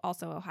 so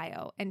also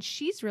Ohio, and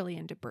she's really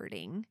into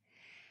birding,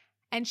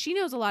 and she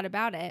knows a lot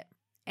about it.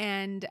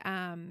 And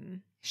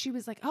she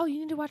was like, "Oh, you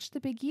need to watch The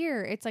Big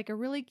Year. It's like a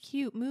really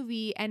cute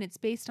movie, and it's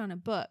based on a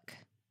book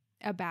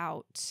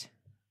about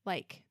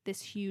like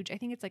this huge. I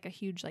think it's like a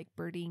huge like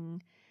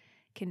birding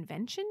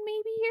convention,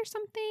 maybe or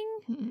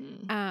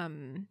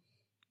something.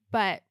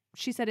 But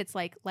she said it's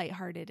like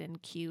lighthearted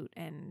and cute,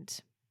 and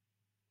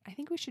I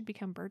think we should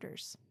become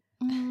birders.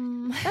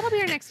 That'll be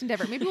our next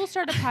endeavor. Maybe we'll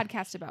start a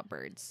podcast about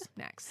birds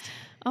next.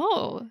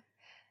 Oh,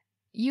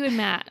 you and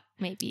Matt,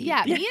 maybe.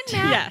 Yeah, me and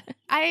Matt. Yeah.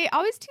 I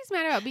always tease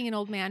Matt about being an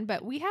old man,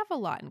 but we have a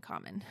lot in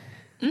common.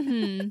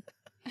 He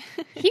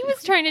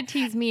was trying to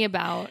tease me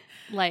about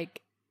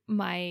like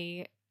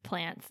my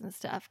plants and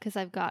stuff because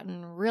I've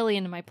gotten really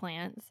into my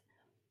plants.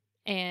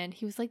 And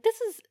he was like, this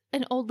is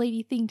an old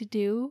lady thing to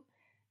do.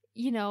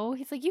 You know,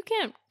 he's like, you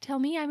can't tell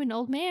me I'm an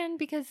old man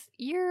because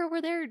you're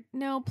over there.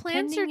 No,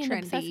 plants are tending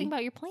and obsessing trendy.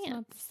 about your It's plants.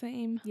 not the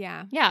same.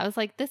 Yeah. Yeah, I was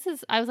like, this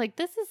is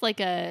like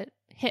a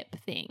hip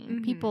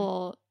thing.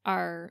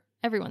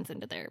 Everyone's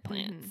into their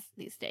plants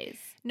these days.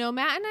 No,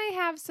 Matt and I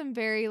have some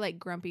very like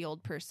grumpy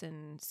old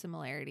person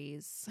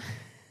similarities.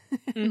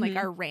 Like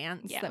our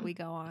rants that we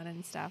go on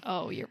and stuff.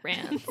 Oh, your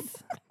rants.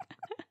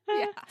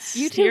 Yeah.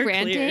 You two Steer clear.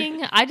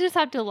 ranting. I just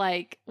have to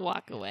like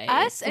walk away.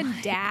 Us and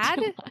Like, Dad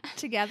to watch.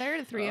 together,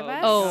 the three of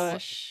us. Oh.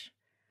 Gosh.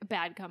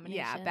 Bad combination.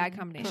 Yeah, bad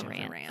combination for for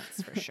rants.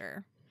 rants for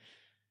sure.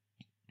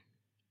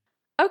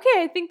 Okay,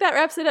 I think that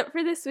wraps it up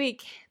for this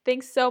week.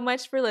 Thanks so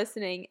much for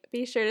listening.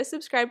 Be sure to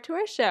subscribe to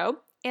our show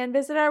and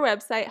visit our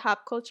website,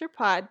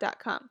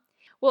 hopculturepod.com.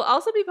 We'll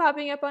also be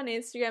popping up on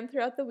Instagram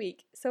throughout the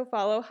week, so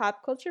follow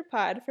Hop Culture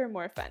Pod for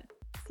more fun.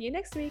 See you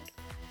next week.